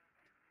minute.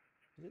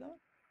 Is it that one?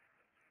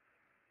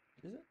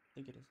 Is it? I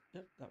think it is.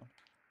 Yep, that one.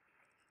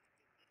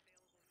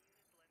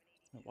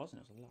 It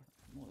wasn't. It was a lot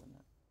more than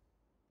that.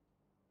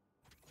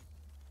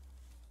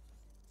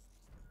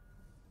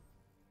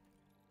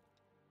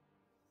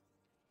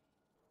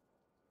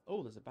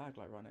 Oh, there's a bag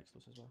like right next to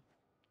us as well.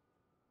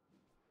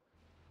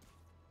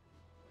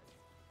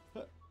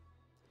 Huh.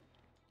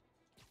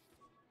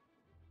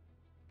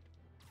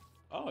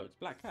 Oh, it's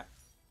Black Cat.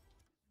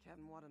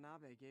 Captain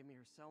Watanabe gave me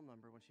her cell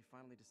number when she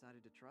finally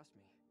decided to trust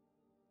me.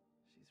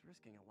 She's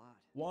risking a lot.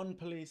 One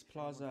Police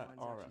Plaza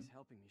RM. She's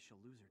helping me, she'll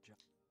lose her job.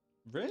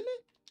 Really?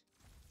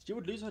 She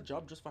would lose her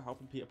job just for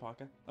helping Peter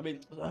Parker? I mean,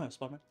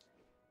 Spider-Man.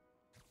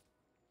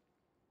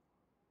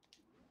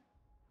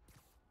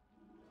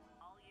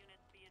 All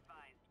units be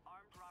advised.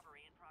 Armed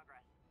robbery in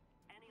progress.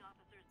 Any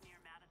officers near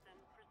Madison,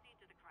 proceed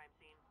to the crime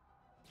scene.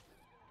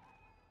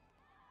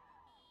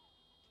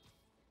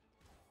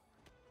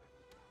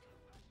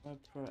 Web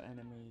throw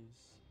enemies.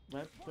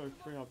 Web throw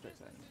 3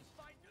 objects at enemies.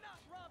 By not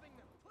robbing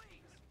them,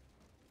 please.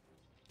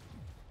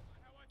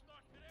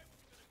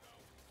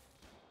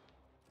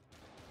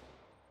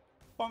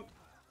 Bonk!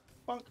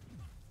 Bonk!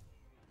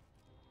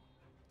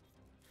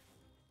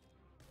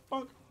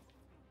 Bonk!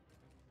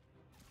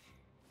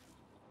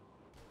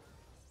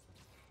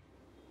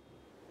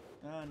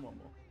 And one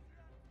more.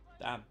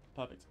 Damn,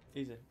 perfect.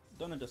 Easy.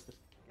 Done and dusted.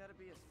 Gotta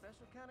be a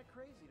special kind of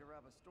crazy to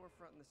rob a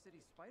storefront in the city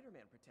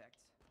Spider-Man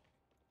protects.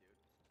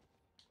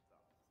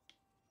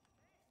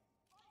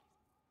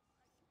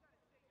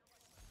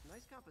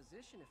 Nice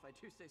composition, if I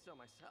do say so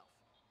myself.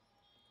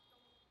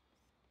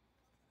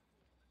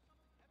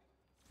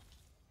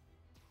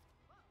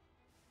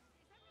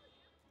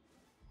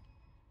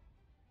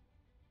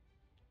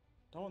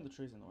 Don't want the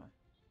trees in the way.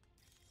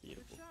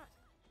 Beautiful. Good shot.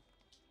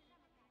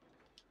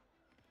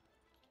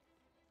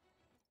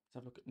 Let's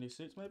have a look at new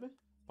suits, maybe?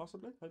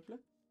 Possibly? Hopefully?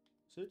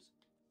 Suits?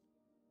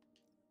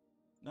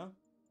 No?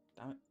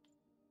 Damn it.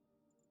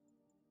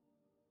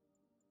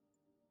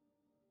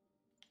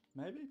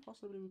 Maybe?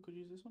 Possibly we could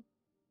use this one?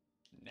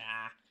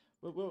 Nah.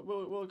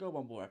 We'll go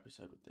one more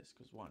episode with this,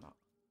 because why not?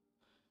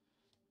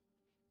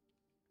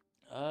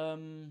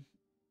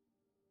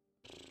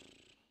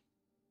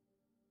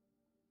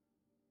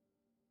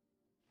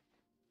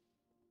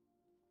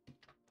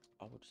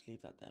 I will just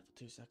leave that there for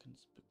 2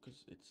 seconds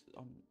because it's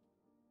on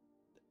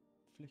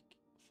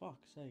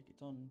fuck's sake,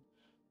 it's on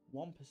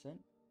 1%.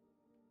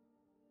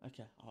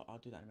 Okay, I'll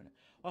do that in a minute.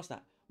 What's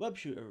that? Web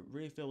shooter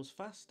refills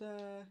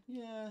faster.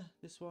 Yeah,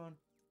 this one.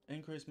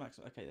 Increase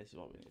maximum. Okay, this is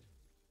what we need.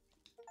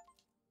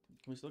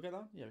 Can we still get that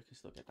one? Yeah, we can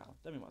still get that one.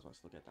 Then we might as well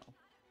still get that one.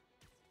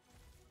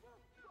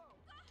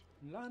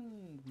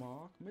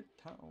 Landmark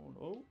Midtown.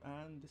 Oh,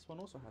 and this one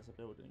also has a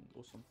building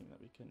or something that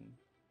we can.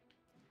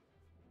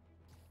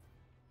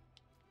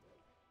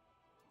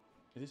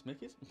 Is this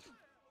Mickey's?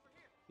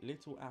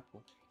 Little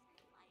Apple.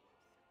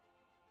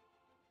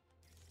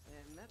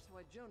 And that's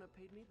why Jonah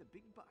paid me the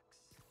big bucks.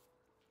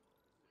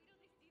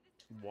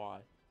 Why?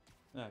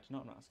 No, do you know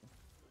what I'm not asking?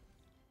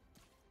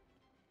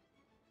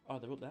 Oh,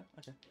 they're up there?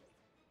 Okay.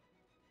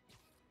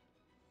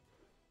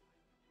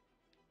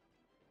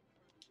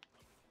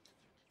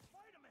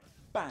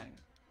 Bang!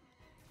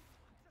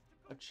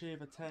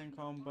 Achieve a 10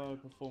 combo,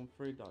 perform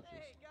 3 dodges.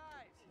 Hey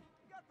guys, you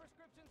got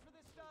prescriptions for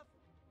this stuff?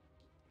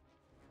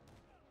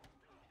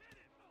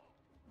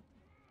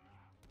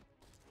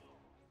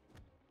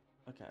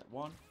 Okay,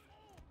 1,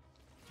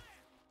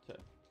 2.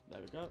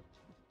 There we go.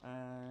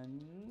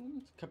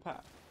 And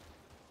kapow.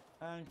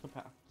 And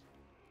kapow.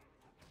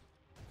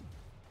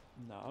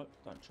 No,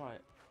 don't try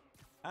it.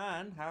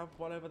 And have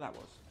whatever that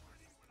was.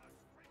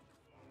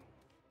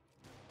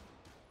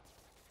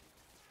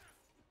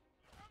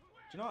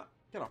 Do you know what?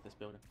 Get off this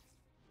building.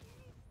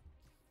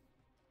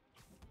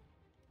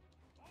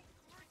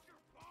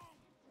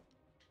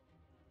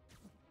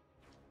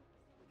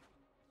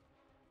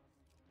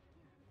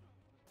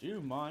 Do you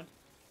mind?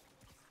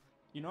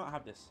 You know what? I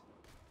have this.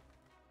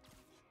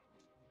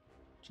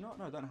 Do you know what?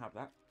 No, I don't have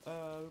that.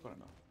 We've got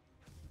enough.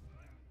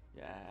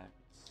 Yeah.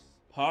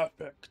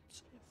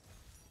 Perfect.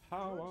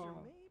 Power. Drugs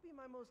are maybe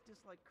my most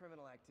disliked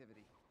criminal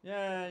activity.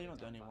 Yeah, you're not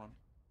the only one.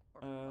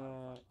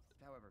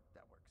 However,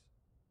 that works.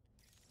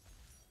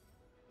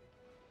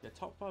 Yeah,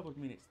 top 5 would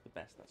mean it's the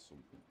best at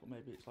something, but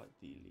maybe it's like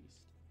the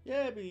least.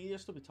 Yeah, but you'll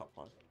still be top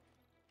 5.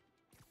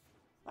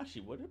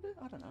 Actually, would it be?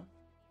 I don't know.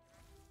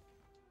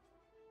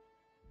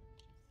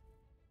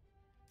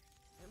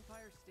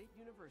 Empire State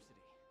University,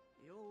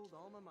 the old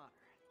alma mater.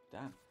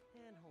 Damn.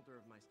 And holder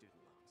of my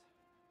student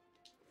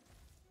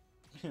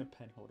loans.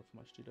 Pen holder for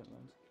my student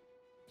loans.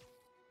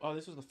 Oh,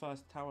 this was the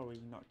first tower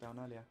we knocked down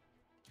earlier.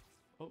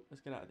 Oh,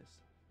 let's get out of this.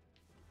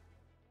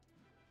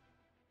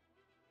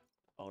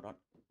 Hold on.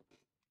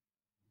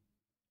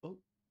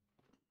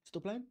 Still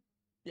playing?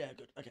 Yeah,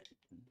 good. Okay.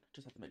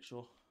 Just have to make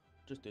sure.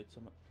 Just did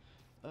something.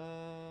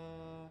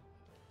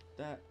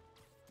 That,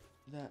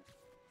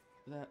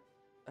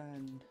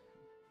 and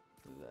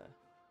there.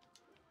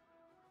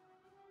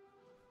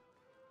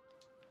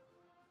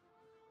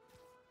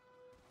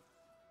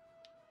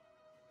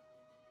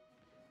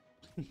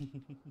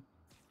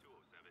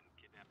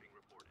 Kidnapping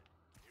reported.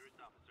 Nearest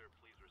officer,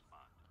 please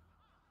respond.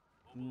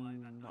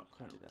 Not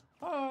currently there.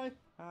 Hi!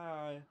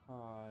 Hi!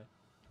 Hi.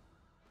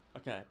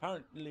 Okay,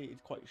 apparently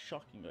it's quite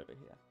shocking over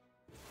here.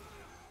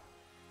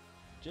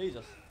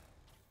 Jesus.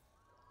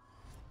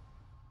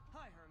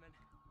 Hi, Herman.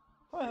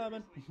 Hi,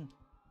 Herman.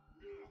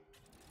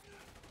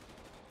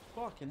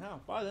 Fucking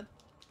hell. Bye then.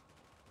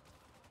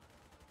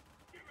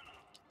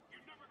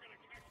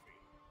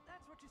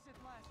 That's what you said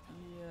last time.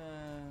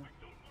 Yeah.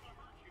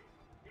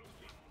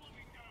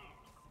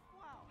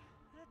 Wow,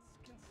 that's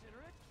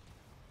considerate.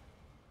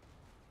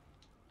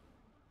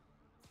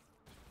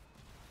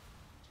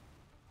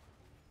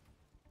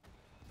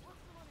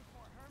 What's the money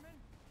for, Herman?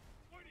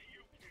 Why do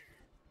you care?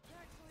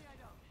 Actually, I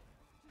don't.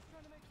 Just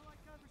trying to make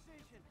polite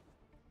conversation.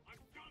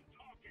 I'm done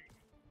talking.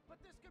 But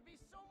this could be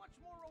so much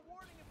more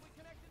rewarding if we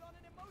connected on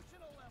an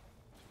emotional level.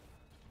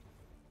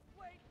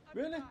 Wait, I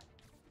Really? forgot.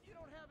 You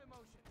don't have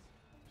emotions.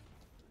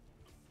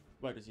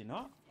 Wait, does he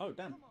not? Oh,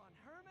 damn. Come on,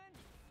 Herman.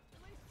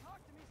 At least talk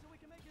to me so we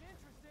can make it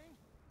interesting.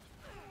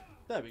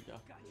 There we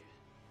go. Gotcha.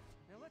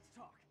 Now let's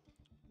talk.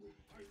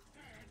 I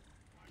said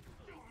I'm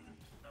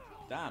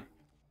done. Damn.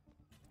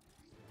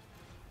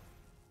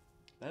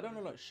 They don't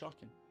look like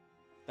shocking.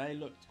 They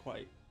looked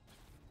quite...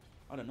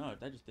 I don't know.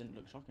 They just didn't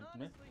look shocking to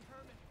me. Honestly,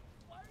 Herman,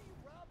 why are you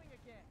robbing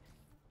again?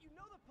 You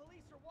know the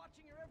police are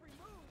watching your every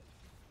move.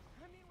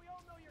 I mean, we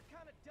all know you're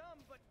kind of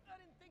dumb, but I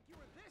didn't think you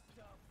were this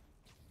dumb.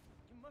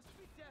 You must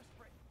be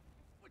desperate,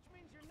 which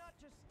means you're not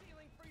just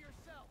stealing for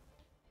yourself.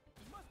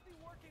 You must be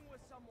working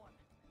with someone,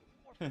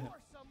 or for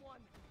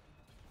someone.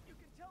 You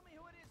can tell me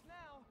who it is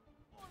now,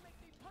 or make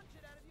me punch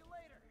it out of you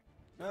later.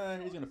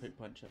 He's gonna pick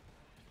punch it.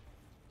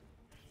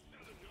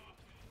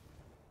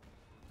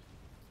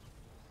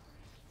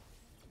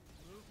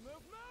 Move,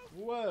 move,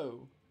 move!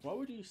 Whoa! Why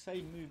would you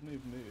say move,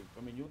 move, move?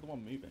 I mean, you're the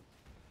one moving.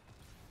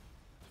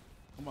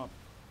 Come on.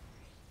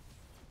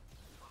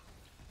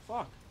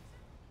 Fuck!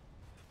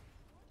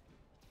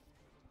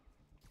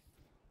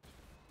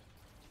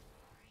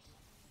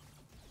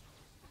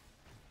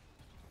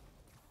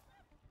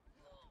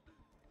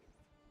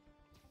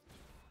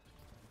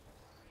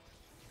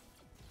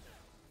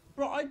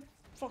 Bro, I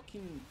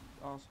fucking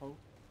asshole.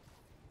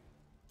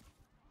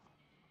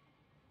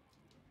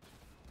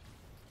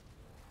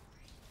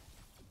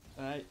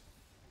 Hey.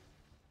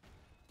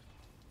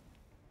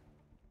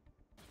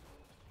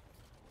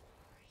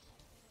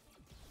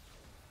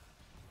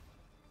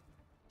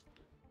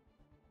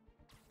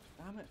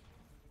 Damn it.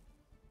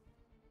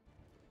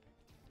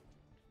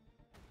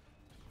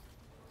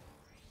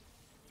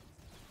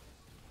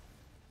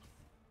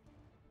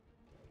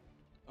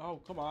 Oh,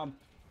 come on.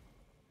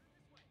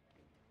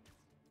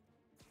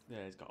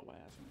 Yeah, he's got away,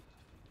 hasn't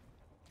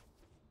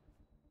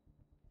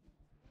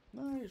he?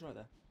 No, he's right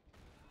there.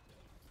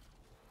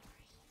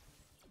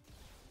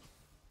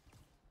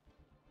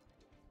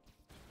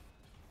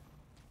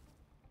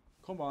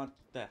 Come on,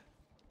 there.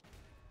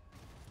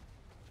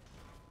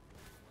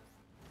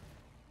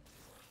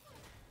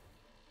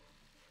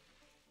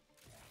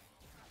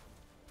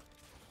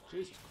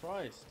 Jesus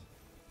Christ.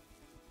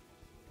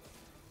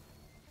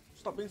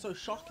 Stop being so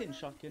shocking. Like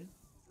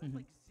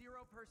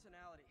zero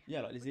personality.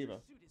 Yeah, like But zero.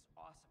 your suit is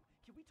awesome.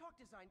 Can we talk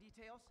design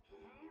details?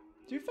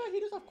 To be fair, he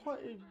does have quite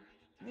a,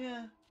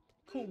 yeah,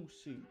 cool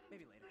suit.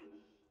 Maybe later.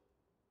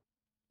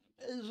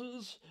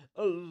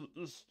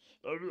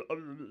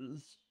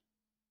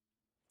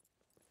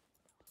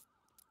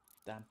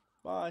 Damn.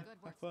 Bye. Good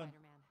work, Have fun.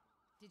 Spider-Man.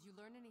 Did you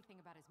learn anything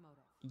about his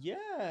motive?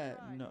 Yeah,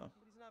 Tried, no.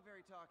 but he's not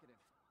very talkative.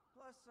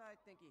 Plus, I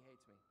think he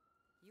hates me.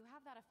 You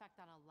have that effect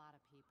on a lot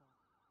of people.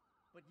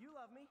 But you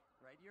love me,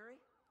 right, Yuri?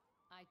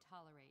 I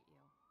tolerate you.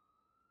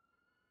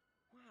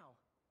 Wow.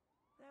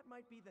 That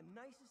might be the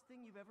nicest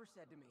thing you've ever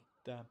said to me.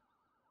 Damn.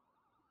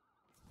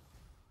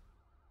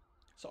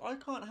 So I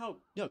can't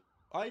help. No,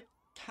 I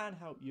can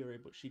help Yuri,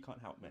 but she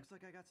can't help me. Looks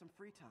like I got some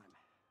free time.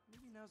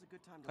 Maybe now's a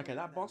good time to Okay,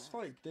 look that over boss mask.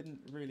 fight didn't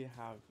really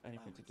have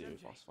anything to it's do with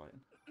MJ. boss fighting.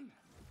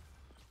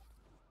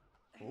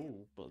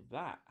 Oh, but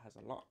that has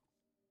a lot.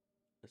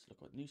 Let's look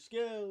at new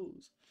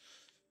skills.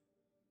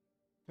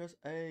 Press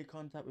A,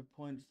 contact with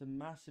points to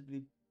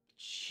massively...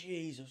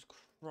 Jesus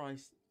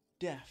Christ,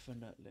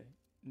 definitely.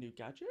 New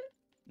gadget?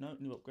 No,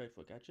 new upgrade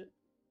for a gadget.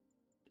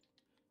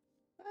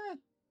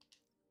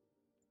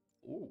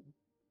 Oh.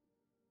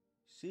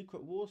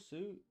 Secret war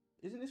suit.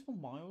 Isn't this for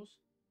Miles?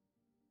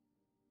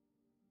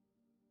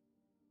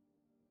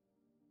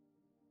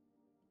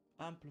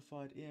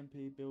 Amplified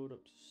EMP build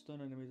up to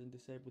stun enemies and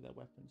disable their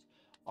weapons.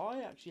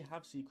 I actually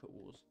have Secret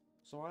Wars,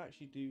 so I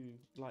actually do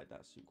like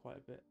that suit quite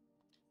a bit.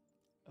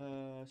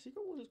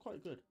 Secret Wars is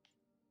quite good.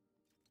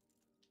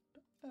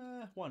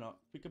 Why not?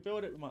 If we can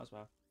build it, we might as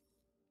well.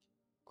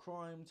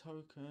 Crime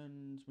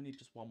tokens. We need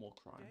just one more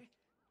crime. Okay,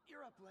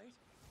 you're up late.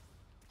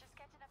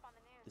 catching up on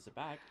the news. There's a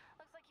bag.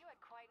 Looks like you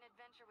had quite an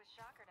adventure with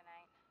Shocker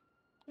tonight.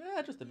 Yeah,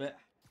 just a bit.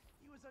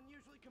 He was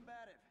unusually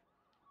combative.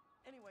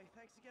 Anyway,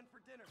 thanks again for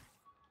dinner.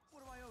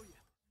 What do I owe you?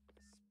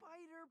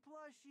 Spider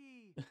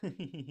plushie!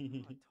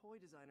 A toy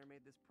designer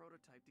made this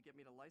prototype to get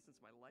me to license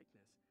my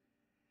likeness.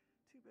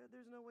 Too bad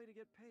there's no way to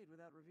get paid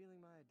without revealing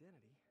my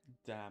identity.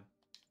 Damn.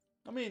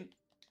 I mean,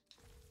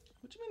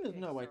 what do you mean there's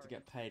no way to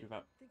get paid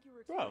without... Think you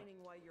were Bro.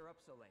 explaining why you're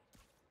up so late.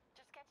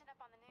 Just catching up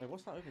on the news. Wait,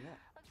 what's that over there?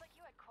 Looks like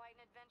you had quite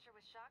an adventure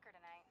with Shocker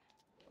tonight.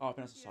 Oh, I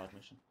think that's a side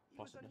mission. He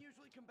was Possibly.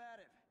 unusually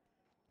combative.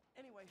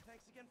 Anyway,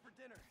 thanks again for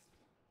dinner.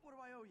 What do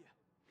I owe you?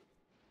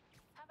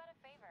 How about a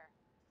favor?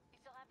 You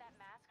still have that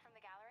mask from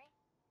the gallery?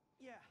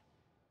 Yeah.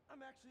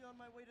 I'm actually on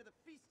my way to the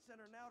Feast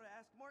Center now to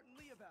ask Martin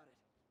Lee about it.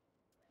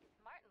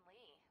 Martin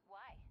Lee?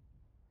 Why?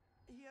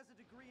 He has a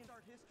degree in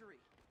art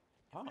history.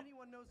 Oh. If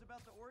anyone knows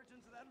about the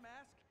origins of that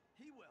mask,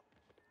 he will.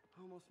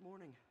 Almost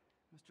morning.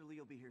 Mr. Lee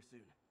will be here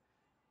soon.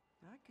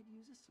 I could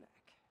use a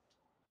snack.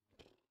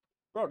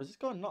 Bro, does this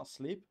guy not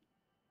sleep?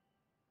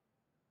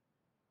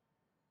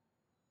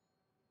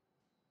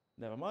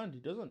 Never mind, he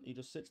doesn't. He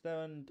just sits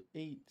there and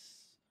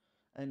eats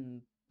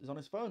and is on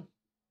his phone.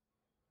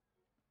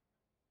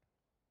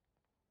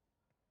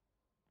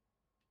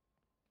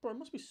 Bro, it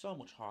must be so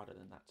much harder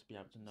than that to be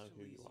able to know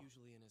who you are.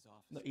 Usually in his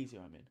office. Not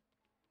easier, I mean.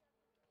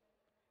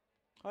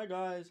 Hi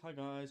guys, hi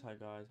guys, hi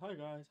guys, hi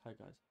guys, hi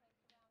guys.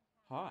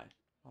 Hi,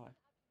 hi.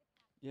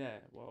 Yeah,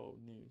 well,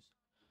 news.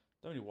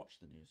 Don't really watch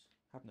the news.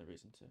 Have no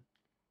reason to.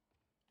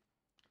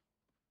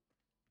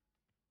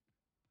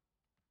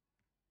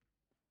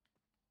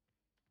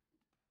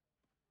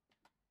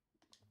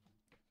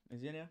 Is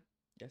he in here?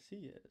 Yes,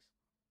 he is.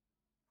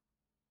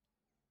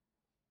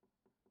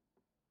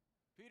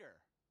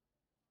 Peter,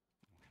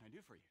 what can I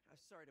do for you?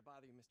 I'm sorry to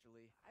bother you, Mr.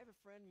 Lee. I have a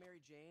friend,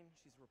 Mary Jane.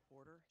 She's a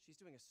reporter. She's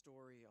doing a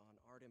story on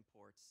art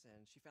imports,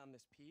 and she found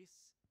this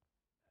piece.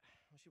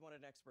 She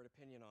wanted an expert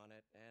opinion on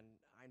it, and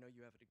I know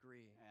you have a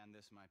degree. And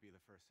this might be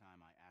the first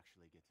time I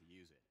actually get to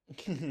use it.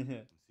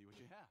 Let's see what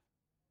you have.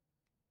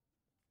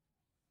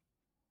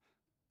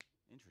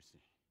 Interesting.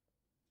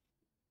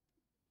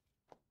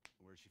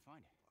 Where'd she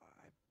find it?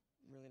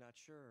 I'm really not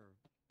sure.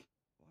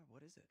 Why,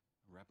 what is it?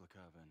 A replica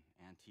of an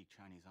antique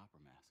Chinese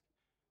opera mask.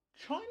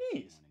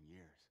 Chinese? One in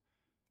years.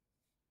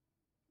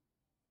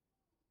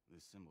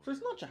 This symbol So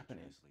it's not here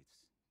Japanese?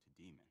 translates to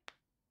demon.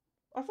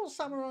 I thought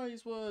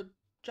samurais were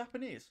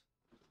Japanese.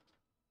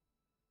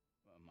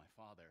 My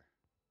father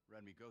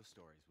read me ghost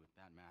stories with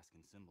that mask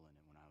and symbol in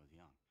it when I was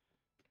young.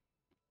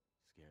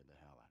 Scared the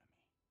hell out of me.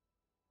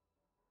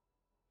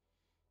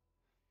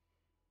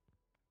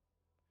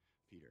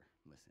 Peter,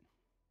 listen.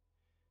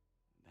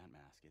 That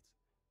mask, it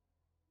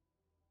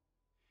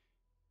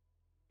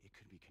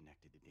could be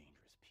connected to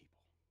dangerous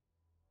people.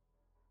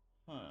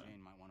 Huh.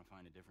 Jane might want to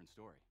find a different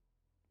story.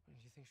 Do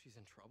you think she's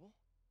in trouble?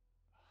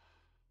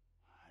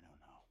 I don't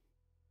know.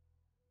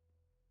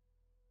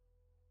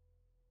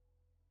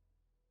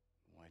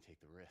 Why take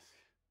the risk?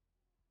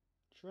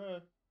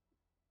 True.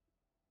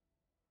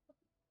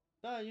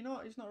 No, you know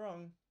what? He's not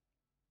wrong.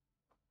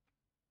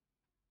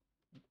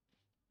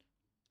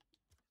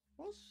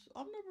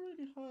 I've never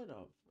really heard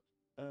of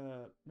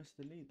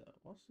Mr. Lee though.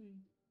 What's he?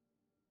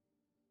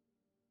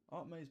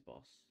 Aunt May's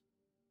boss.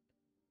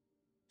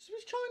 So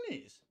he's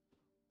Chinese.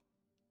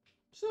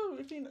 So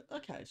if he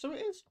okay, so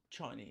it is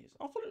Chinese.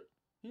 I thought it.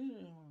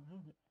 Yeah,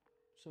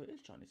 so it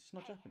is Chinese. It's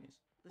not Japanese.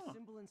 The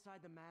symbol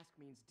inside the mask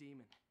means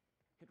demon.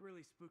 It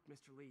really spooked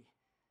Mr. Lee.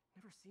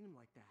 Never seen him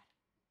like that.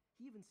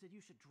 He even said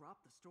you should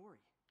drop the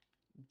story.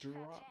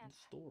 Drop the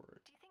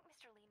story. Do you think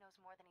Mr. Lee knows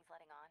more than he's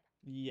letting on?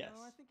 Yes.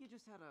 No, I think he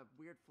just had a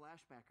weird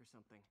flashback or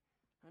something.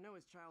 I know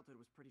his childhood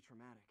was pretty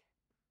traumatic.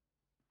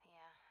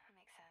 Yeah, that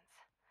makes sense.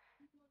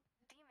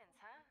 Demons,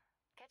 huh?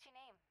 Catchy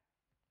name.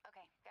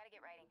 Okay, gotta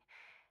get writing.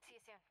 See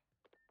you soon.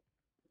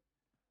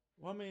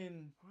 Well, I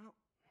mean... Well,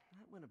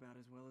 that went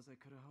about as well as I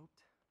could have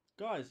hoped.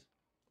 Guys,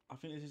 I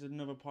think this is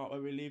another part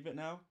where we leave it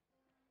now.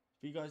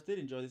 If you guys did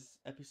enjoy this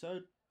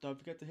episode, don't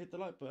forget to hit the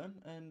like button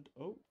and...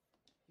 Oh.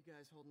 You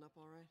guys holding up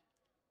all right?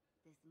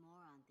 This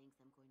moron thinks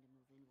I'm going to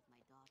move in with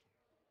my daughter.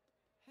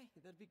 Hey,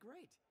 that'd be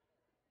great.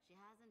 She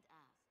hasn't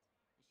asked,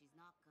 and she's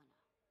not gonna.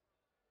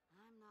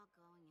 I'm not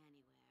going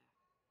anywhere.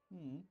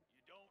 Hmm.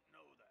 You don't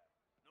know that.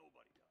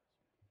 Nobody does.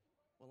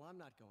 Well, I'm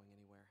not going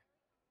anywhere.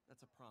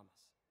 That's a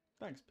promise.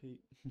 Thanks, Pete.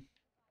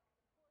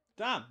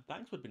 Damn,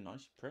 thanks would be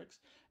nice, you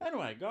pricks.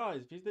 Anyway,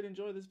 guys, if you did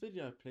enjoy this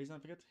video, please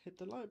don't forget to hit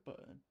the like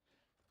button.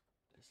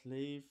 Let's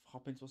leave,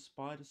 hop into a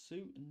spider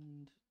suit,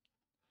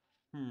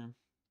 and...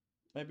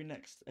 Maybe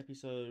next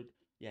episode...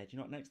 Yeah, do you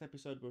know what? Next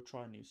episode, we'll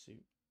try a new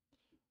suit.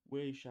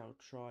 We shall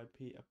try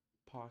Peter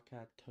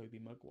Parker Tobey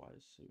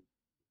Maguire's suit.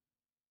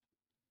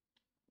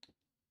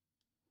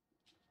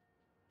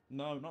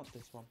 No, not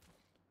this one.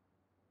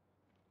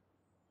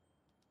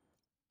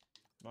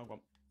 Wrong one.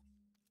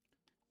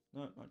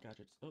 No, not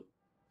gadgets. Oh.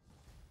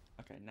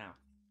 Okay, now.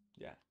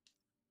 Yeah.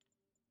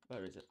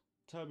 Where is it?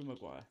 Tobey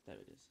Maguire. There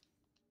it is.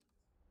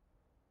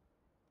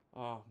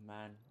 Oh,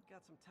 man.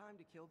 Got some time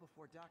to kill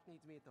before Doc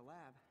needs me at the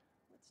lab.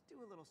 Let's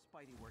do a little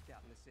Spidey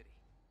workout in the city.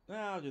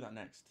 I'll do that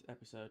next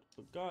episode.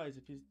 But guys,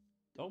 if you...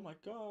 Oh my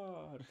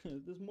god!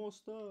 There's more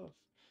stuff!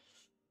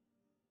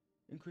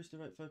 Increase the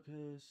rate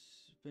focus.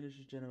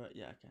 Finishes generate...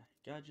 Yeah, okay.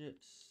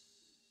 Gadgets.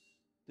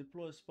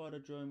 Deploy a spider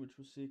drone which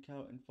will seek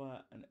out and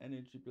fire an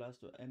energy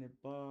blast or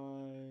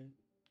nearby.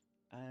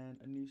 And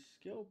a new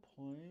skill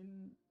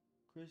point.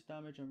 Increase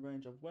damage and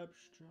range of web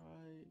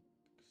strikes.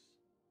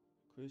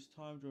 Increase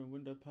time during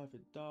window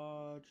perfect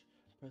dodge.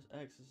 Press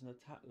X as an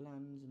attack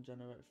lands and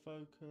generate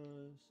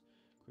focus.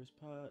 Increase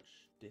perch.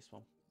 This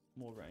one.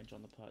 More range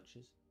on the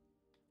perches.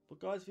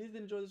 But guys, if you did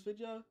enjoy this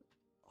video,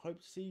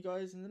 hope to see you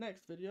guys in the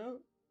next video.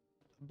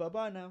 Bye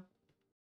bye now.